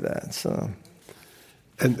taught me that. So.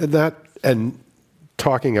 And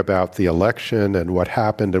talking about the election and what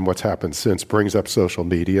happened and what's happened since brings up social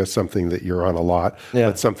media, something that you're on a lot,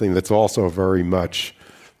 but something that's also very much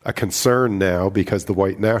a concern now because the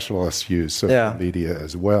white nationalists use social media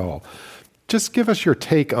as well. Just give us your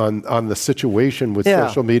take on the situation with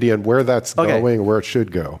social media and where that's going and where it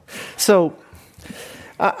should go. So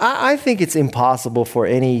I think it's impossible for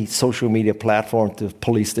any social media platform to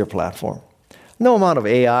police their platform. no amount of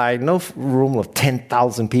AI, no room of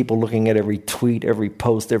 10,000 people looking at every tweet, every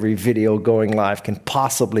post, every video going live can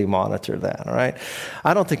possibly monitor that, all right?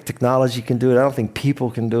 I don't think technology can do it. I don't think people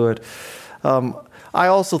can do it. I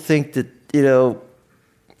also think that,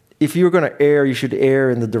 if you're going to err, you should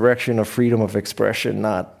err in the direction of freedom of expression,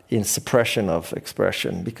 not in suppression of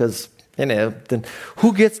expression. Because, then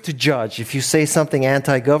who gets to judge? If you say something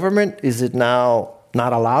anti-government, is it now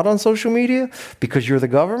not allowed on social media because you're the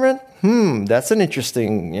government? That's an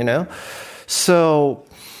interesting, So,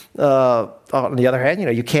 on the other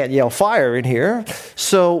hand, you can't yell fire in here.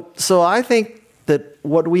 So I think that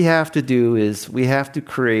what we have to do is we have to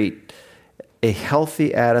create a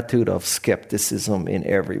healthy attitude of skepticism in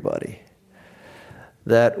everybody.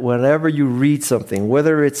 That whenever you read something,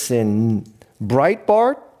 whether it's in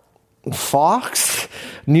Breitbart, Fox,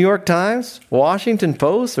 New York Times, Washington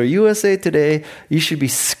Post, or USA Today, you should be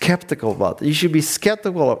skeptical about it. You should be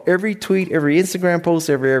skeptical of every tweet, every Instagram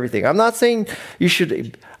post, everything. I'm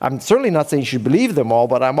certainly not saying you should believe them all,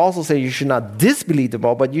 but I'm also saying you should not disbelieve them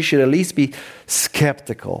all, but you should at least be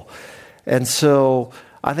skeptical. And so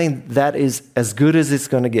I think that is as good as it's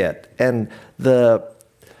going to get. And to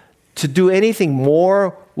do anything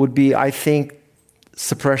more would be, I think,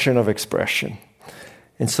 suppression of expression.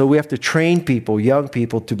 And so we have to train people, young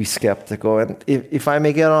people, to be skeptical. And if I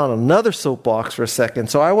may get on another soapbox for a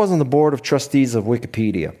second. So I was on the board of trustees of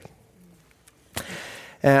Wikipedia.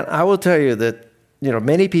 And I will tell you that,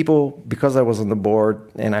 many people, because I was on the board,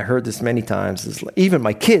 and I heard this many times, even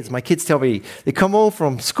my kids tell me, they come home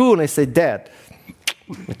from school and they say, Dad,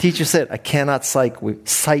 the teacher said, I cannot cite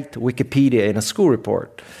Wikipedia in a school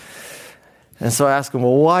report. And so I asked them,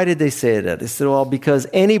 well, why did they say that? They said, well, because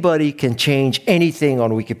anybody can change anything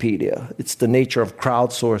on Wikipedia. It's the nature of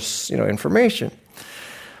crowdsource, information.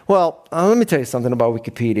 Well, let me tell you something about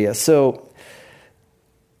Wikipedia. So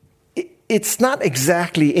it's not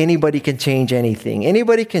exactly anybody can change anything.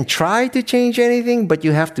 Anybody can try to change anything, but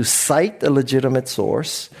you have to cite a legitimate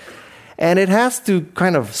source. And it has to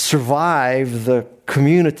kind of survive the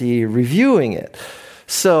community reviewing it.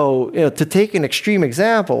 So, to take an extreme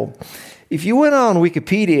example, if you went on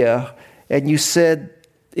Wikipedia and you said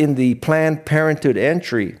in the Planned Parenthood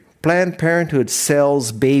entry, Planned Parenthood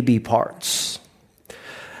sells baby parts,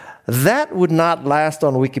 that would not last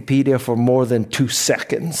on Wikipedia for more than 2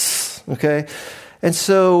 seconds, okay? And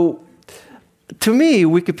so, to me,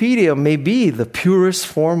 Wikipedia may be the purest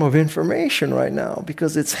form of information right now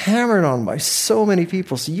because it's hammered on by so many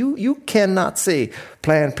people. So you cannot say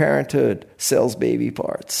Planned Parenthood sells baby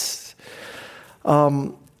parts.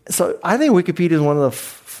 So I think Wikipedia is one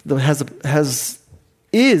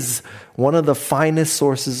of the finest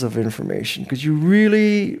sources of information because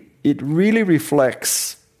it really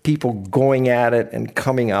reflects people going at it and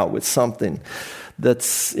coming out with something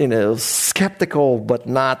that's skeptical but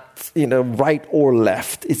not right or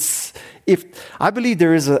left. I believe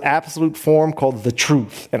there is an absolute form called the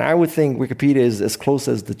truth, and I would think Wikipedia is as close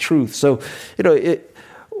as the truth. So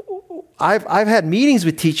I've had meetings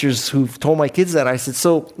with teachers who've told my kids that. I said,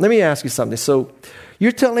 so let me ask you something. So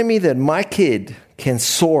you're telling me that my kid can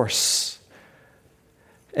source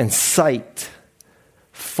and cite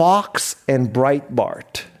Fox and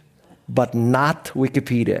Breitbart, but not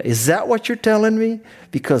Wikipedia. Is that what you're telling me?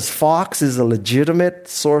 Because Fox is a legitimate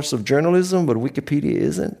source of journalism, but Wikipedia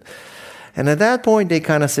isn't. And at that point, they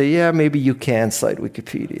kind of say, yeah, maybe you can cite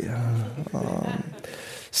Wikipedia.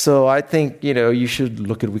 So I think, you should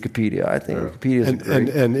look at Wikipedia. I think Wikipedia is a great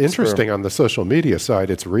and interesting on the social media side,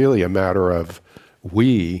 it's really a matter of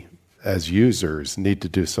we, as users, need to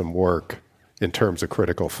do some work in terms of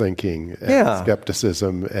critical thinking and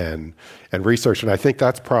skepticism and research. And I think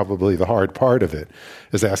that's probably the hard part of it,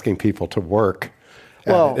 is asking people to work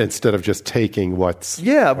instead of just taking what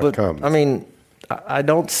comes. I mean, I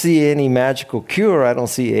don't see any magical cure. I don't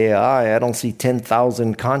see AI. I don't see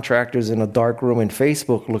 10,000 contractors in a dark room in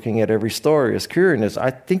Facebook looking at every story as curing this.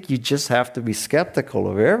 I think you just have to be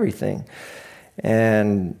skeptical of everything.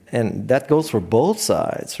 And that goes for both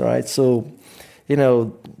sides, right? So,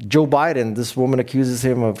 Joe Biden, this woman accuses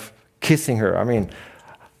him of kissing her. I mean,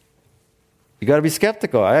 you got to be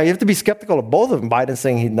skeptical. You have to be skeptical of both of them. Biden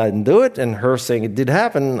saying he didn't do it and her saying it did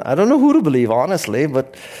happen. I don't know who to believe, honestly,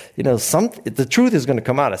 but the truth is going to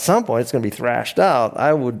come out at some point. It's going to be thrashed out.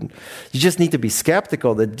 You just need to be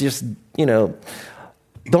skeptical that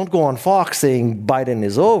don't go on Fox saying Biden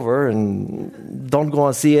is over, and don't go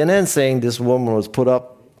on CNN saying this woman was put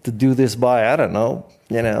up to do this by, I don't know,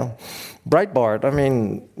 Breitbart. I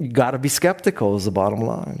mean, you got to be skeptical is the bottom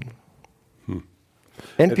line.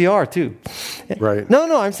 NPR, too. Right.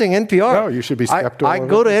 No, I'm saying NPR. No, you should be skeptical. I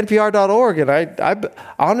go to npr.org, and I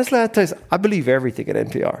honestly, I tell you, I believe everything at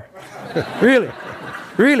NPR.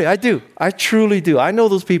 Really, I do. I truly do. I know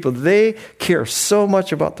those people. They care so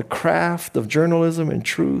much about the craft of journalism and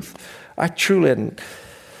truth. I truly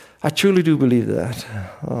do believe that.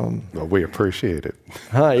 Well, we appreciate it.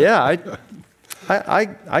 Yeah,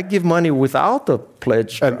 I give money without the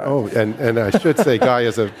pledge drive. And I should say, Guy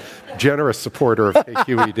is a generous supporter of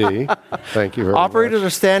KQED. Thank you very Operators much.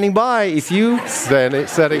 are standing by. If you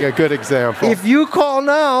Setting a good example. If you call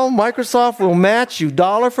now, Microsoft will match you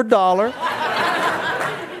dollar for dollar,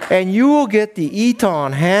 and you will get the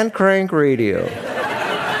Eton hand crank radio.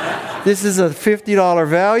 This is a $50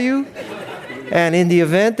 value, and in the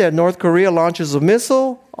event that North Korea launches a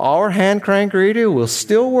missile, our hand crank radio will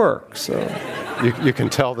still work. So you can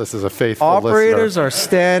tell this is a faithful operators listener, are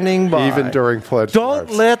standing by. even during pledge Don't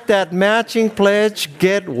drives. let that matching pledge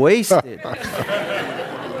get wasted.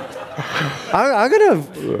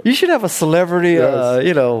 You should have a celebrity,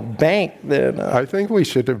 Yes. bank. Then I think we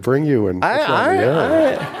should bring you and put you on the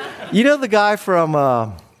air. you know the guy from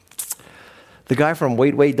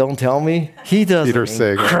Wait, Don't Tell Me. He does Peter an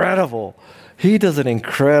Sagan. incredible. He does an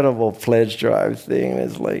incredible pledge drive thing.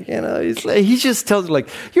 It's like, he just tells you, like,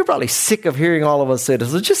 you're probably sick of hearing all of us say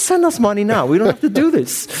this. So just send us money now. We don't have to do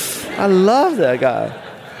this. I love that guy.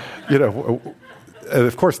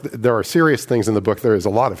 Of course, there are serious things in the book. There is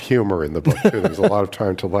a lot of humor in the book, too. There's a lot of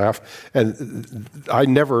time to laugh. And I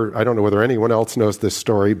don't know whether anyone else knows this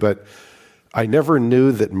story, but I never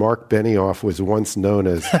knew that Mark Benioff was once known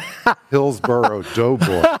as Hillsborough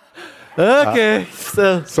Doughboy. Okay.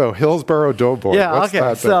 So Hillsborough Doughboy. Yeah, what's okay.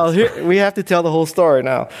 that? So here, we have to tell the whole story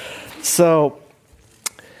now. So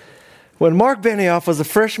when Mark Benioff was a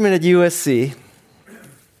freshman at USC,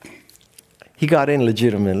 he got in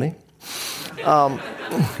legitimately.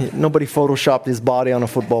 Nobody photoshopped his body on a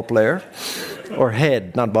football player, or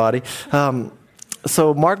head, not body.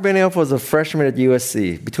 So Mark Benioff was a freshman at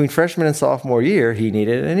USC. Between freshman and sophomore year, he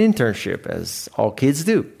needed an internship, as all kids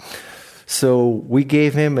do. So we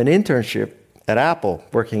gave him an internship at Apple,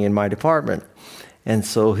 working in my department. And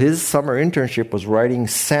so his summer internship was writing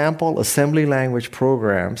sample assembly language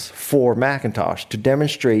programs for Macintosh to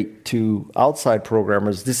demonstrate to outside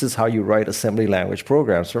programmers, this is how you write assembly language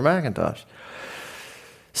programs for Macintosh.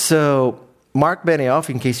 So Mark Benioff,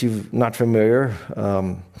 in case you're not familiar,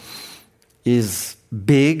 is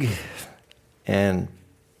big and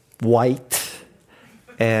white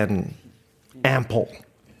and ample.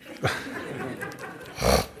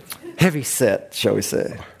 Heavy set, shall we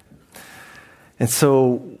say. And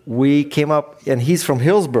so we came up, and he's from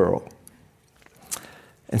Hillsborough.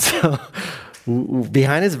 And so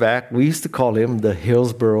behind his back, we used to call him the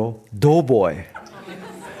Hillsborough Doughboy,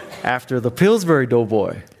 after the Pillsbury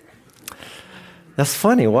Doughboy. That's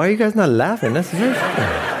funny. Why are you guys not laughing? That's very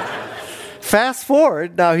funny. Fast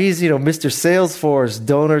forward, now he's, Mr. Salesforce,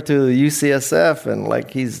 donor to the UCSF, and like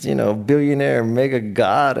he's, billionaire, mega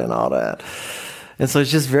god and all that. And so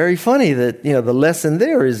it's just very funny that, the lesson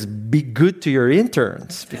there is be good to your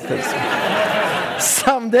interns, because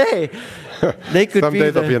someday they could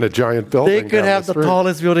they'll be in a giant building. They could have the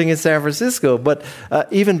tallest building in San Francisco. But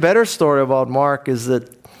even better story about Mark is that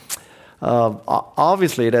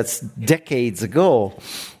obviously that's decades ago.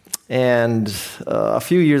 And a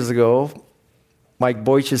few years ago, Mike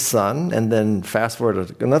Boych's son, and then fast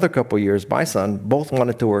forward another couple of years, my son, both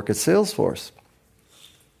wanted to work at Salesforce.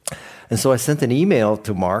 And so I sent an email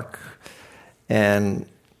to Mark, and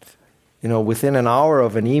within an hour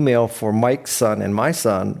of an email for Mike's son and my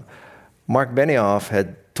son, Mark Benioff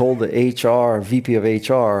had told the VP of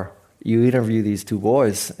HR, you interview these two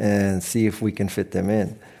boys and see if we can fit them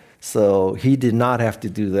in. So he did not have to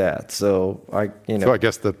do that. So I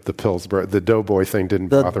guess the Pillsbury, the Doughboy thing didn't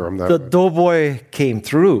bother him that much. The Doughboy came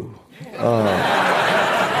through.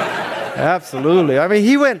 Absolutely. I mean,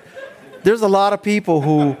 he went. There's a lot of people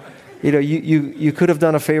who, you could have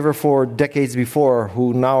done a favor for decades before,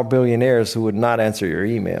 who now are billionaires, who would not answer your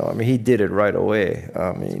email. I mean, he did it right away.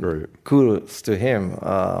 I mean, right. Kudos to him.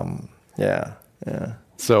 Yeah.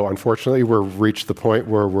 So unfortunately, we've reached the point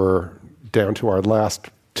where we're down to our last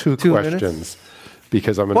two questions. Minutes?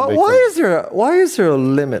 Because I'm going to make why is there a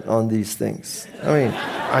limit on these things? I mean,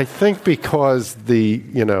 I think because the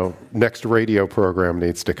next radio program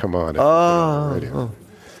needs to come on.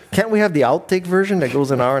 Can't we have the outtake version that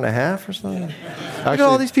goes an hour and a half or something? Actually,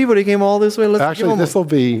 all these people, they came all this way. Actually, this will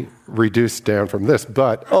be reduced down from this,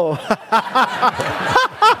 but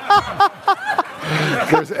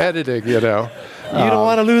there's editing, You don't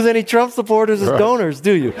want to lose any Trump supporters as donors,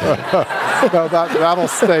 do you? No, that'll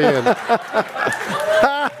stay in.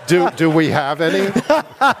 Do we have any?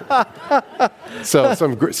 So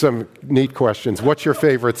some neat questions. What's your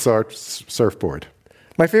favorite surfboard?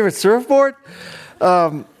 My favorite surfboard?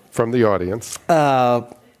 From the audience.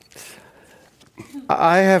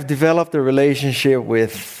 I have developed a relationship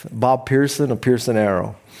with Bob Pearson of Pearson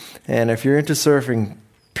Aero. And if you're into surfing,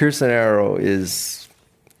 Pearson Aero it's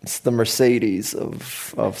the Mercedes of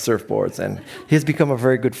surfboards. And he's become a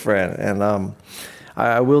very good friend. And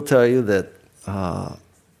I will tell you that,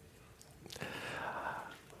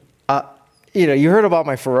 you heard about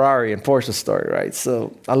my Ferrari and Porsche story, right?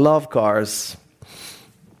 So I love cars.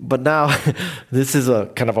 But now, this is a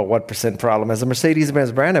kind of a 1% problem. As a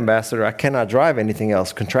Mercedes-Benz brand ambassador, I cannot drive anything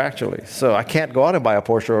else contractually. So I can't go out and buy a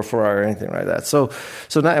Porsche or a Ferrari or anything like that. So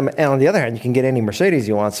now, and on the other hand, you can get any Mercedes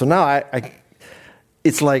you want. So now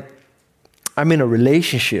it's like I'm in a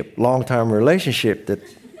relationship, long-term relationship that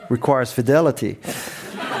requires fidelity.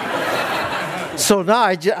 So now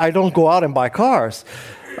I don't go out and buy cars.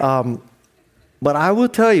 But I will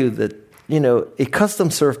tell you that, a custom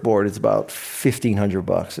surfboard is about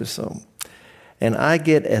 $1,500 or so. And I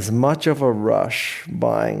get as much of a rush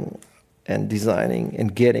buying and designing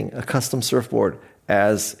and getting a custom surfboard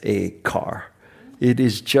as a car.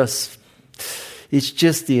 It's just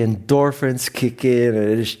the endorphins kick in, and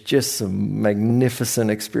it is just a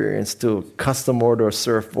magnificent experience to custom order a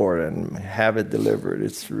surfboard and have it delivered.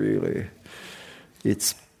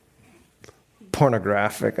 It's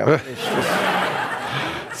pornographic. I mean, it's just...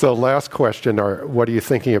 So last question, what are you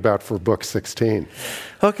thinking about for book 16?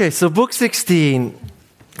 Okay, so book 16,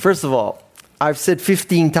 first of all, I've said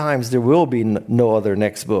 15 times there will be no other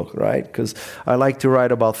next book, right? Because I like to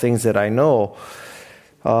write about things that I know.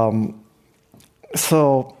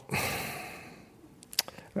 So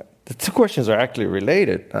the two questions are actually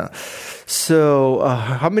related.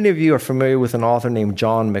 How many of you are familiar with an author named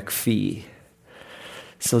John McPhee?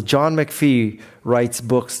 So John McPhee writes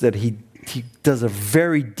books that he does a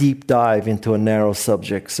very deep dive into a narrow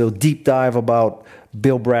subject. So deep dive about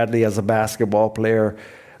Bill Bradley as a basketball player,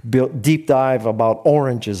 deep dive about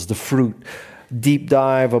oranges, the fruit, deep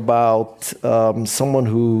dive about someone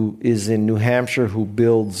who is in New Hampshire who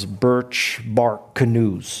builds birch bark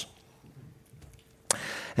canoes.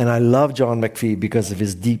 And I love John McPhee because of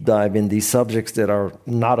his deep dive in these subjects that are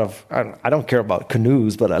I don't care about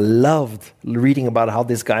canoes, but I loved reading about how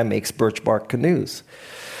this guy makes birch bark canoes.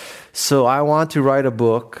 So I want to write a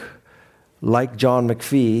book like John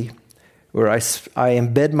McPhee where I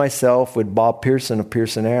embed myself with Bob Pearson of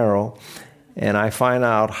Pearson Aero, and I find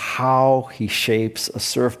out how he shapes a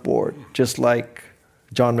surfboard, just like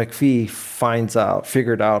John McPhee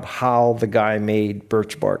figured out how the guy made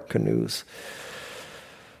birch bark canoes.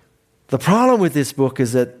 The problem with this book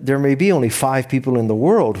is that there may be only 5 people in the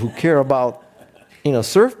world who care about,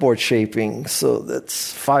 surfboard shaping. So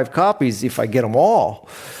that's 5 copies if I get them all.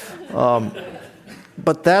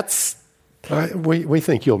 But that's... We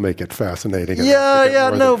think you'll make it fascinating.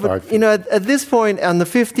 But at this point, on the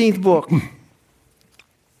 15th book,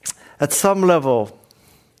 at some level,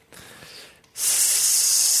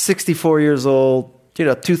 64 years old,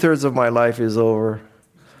 2/3 of my life is over.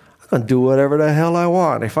 I can do whatever the hell I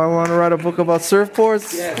want. If I want to write a book about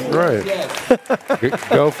surfboards, right. Yes.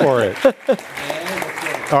 Go for it.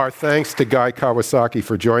 Our thanks to Guy Kawasaki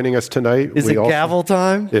for joining us tonight. Is it gavel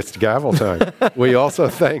time? It's gavel time. We also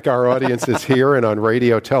thank our audiences here and on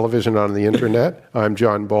radio, television, on the internet. I'm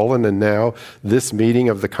John Boland, and now this meeting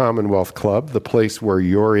of the Commonwealth Club, the place where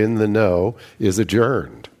you're in the know, is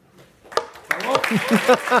adjourned.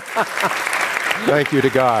 Thank you to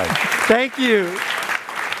Guy. Thank you.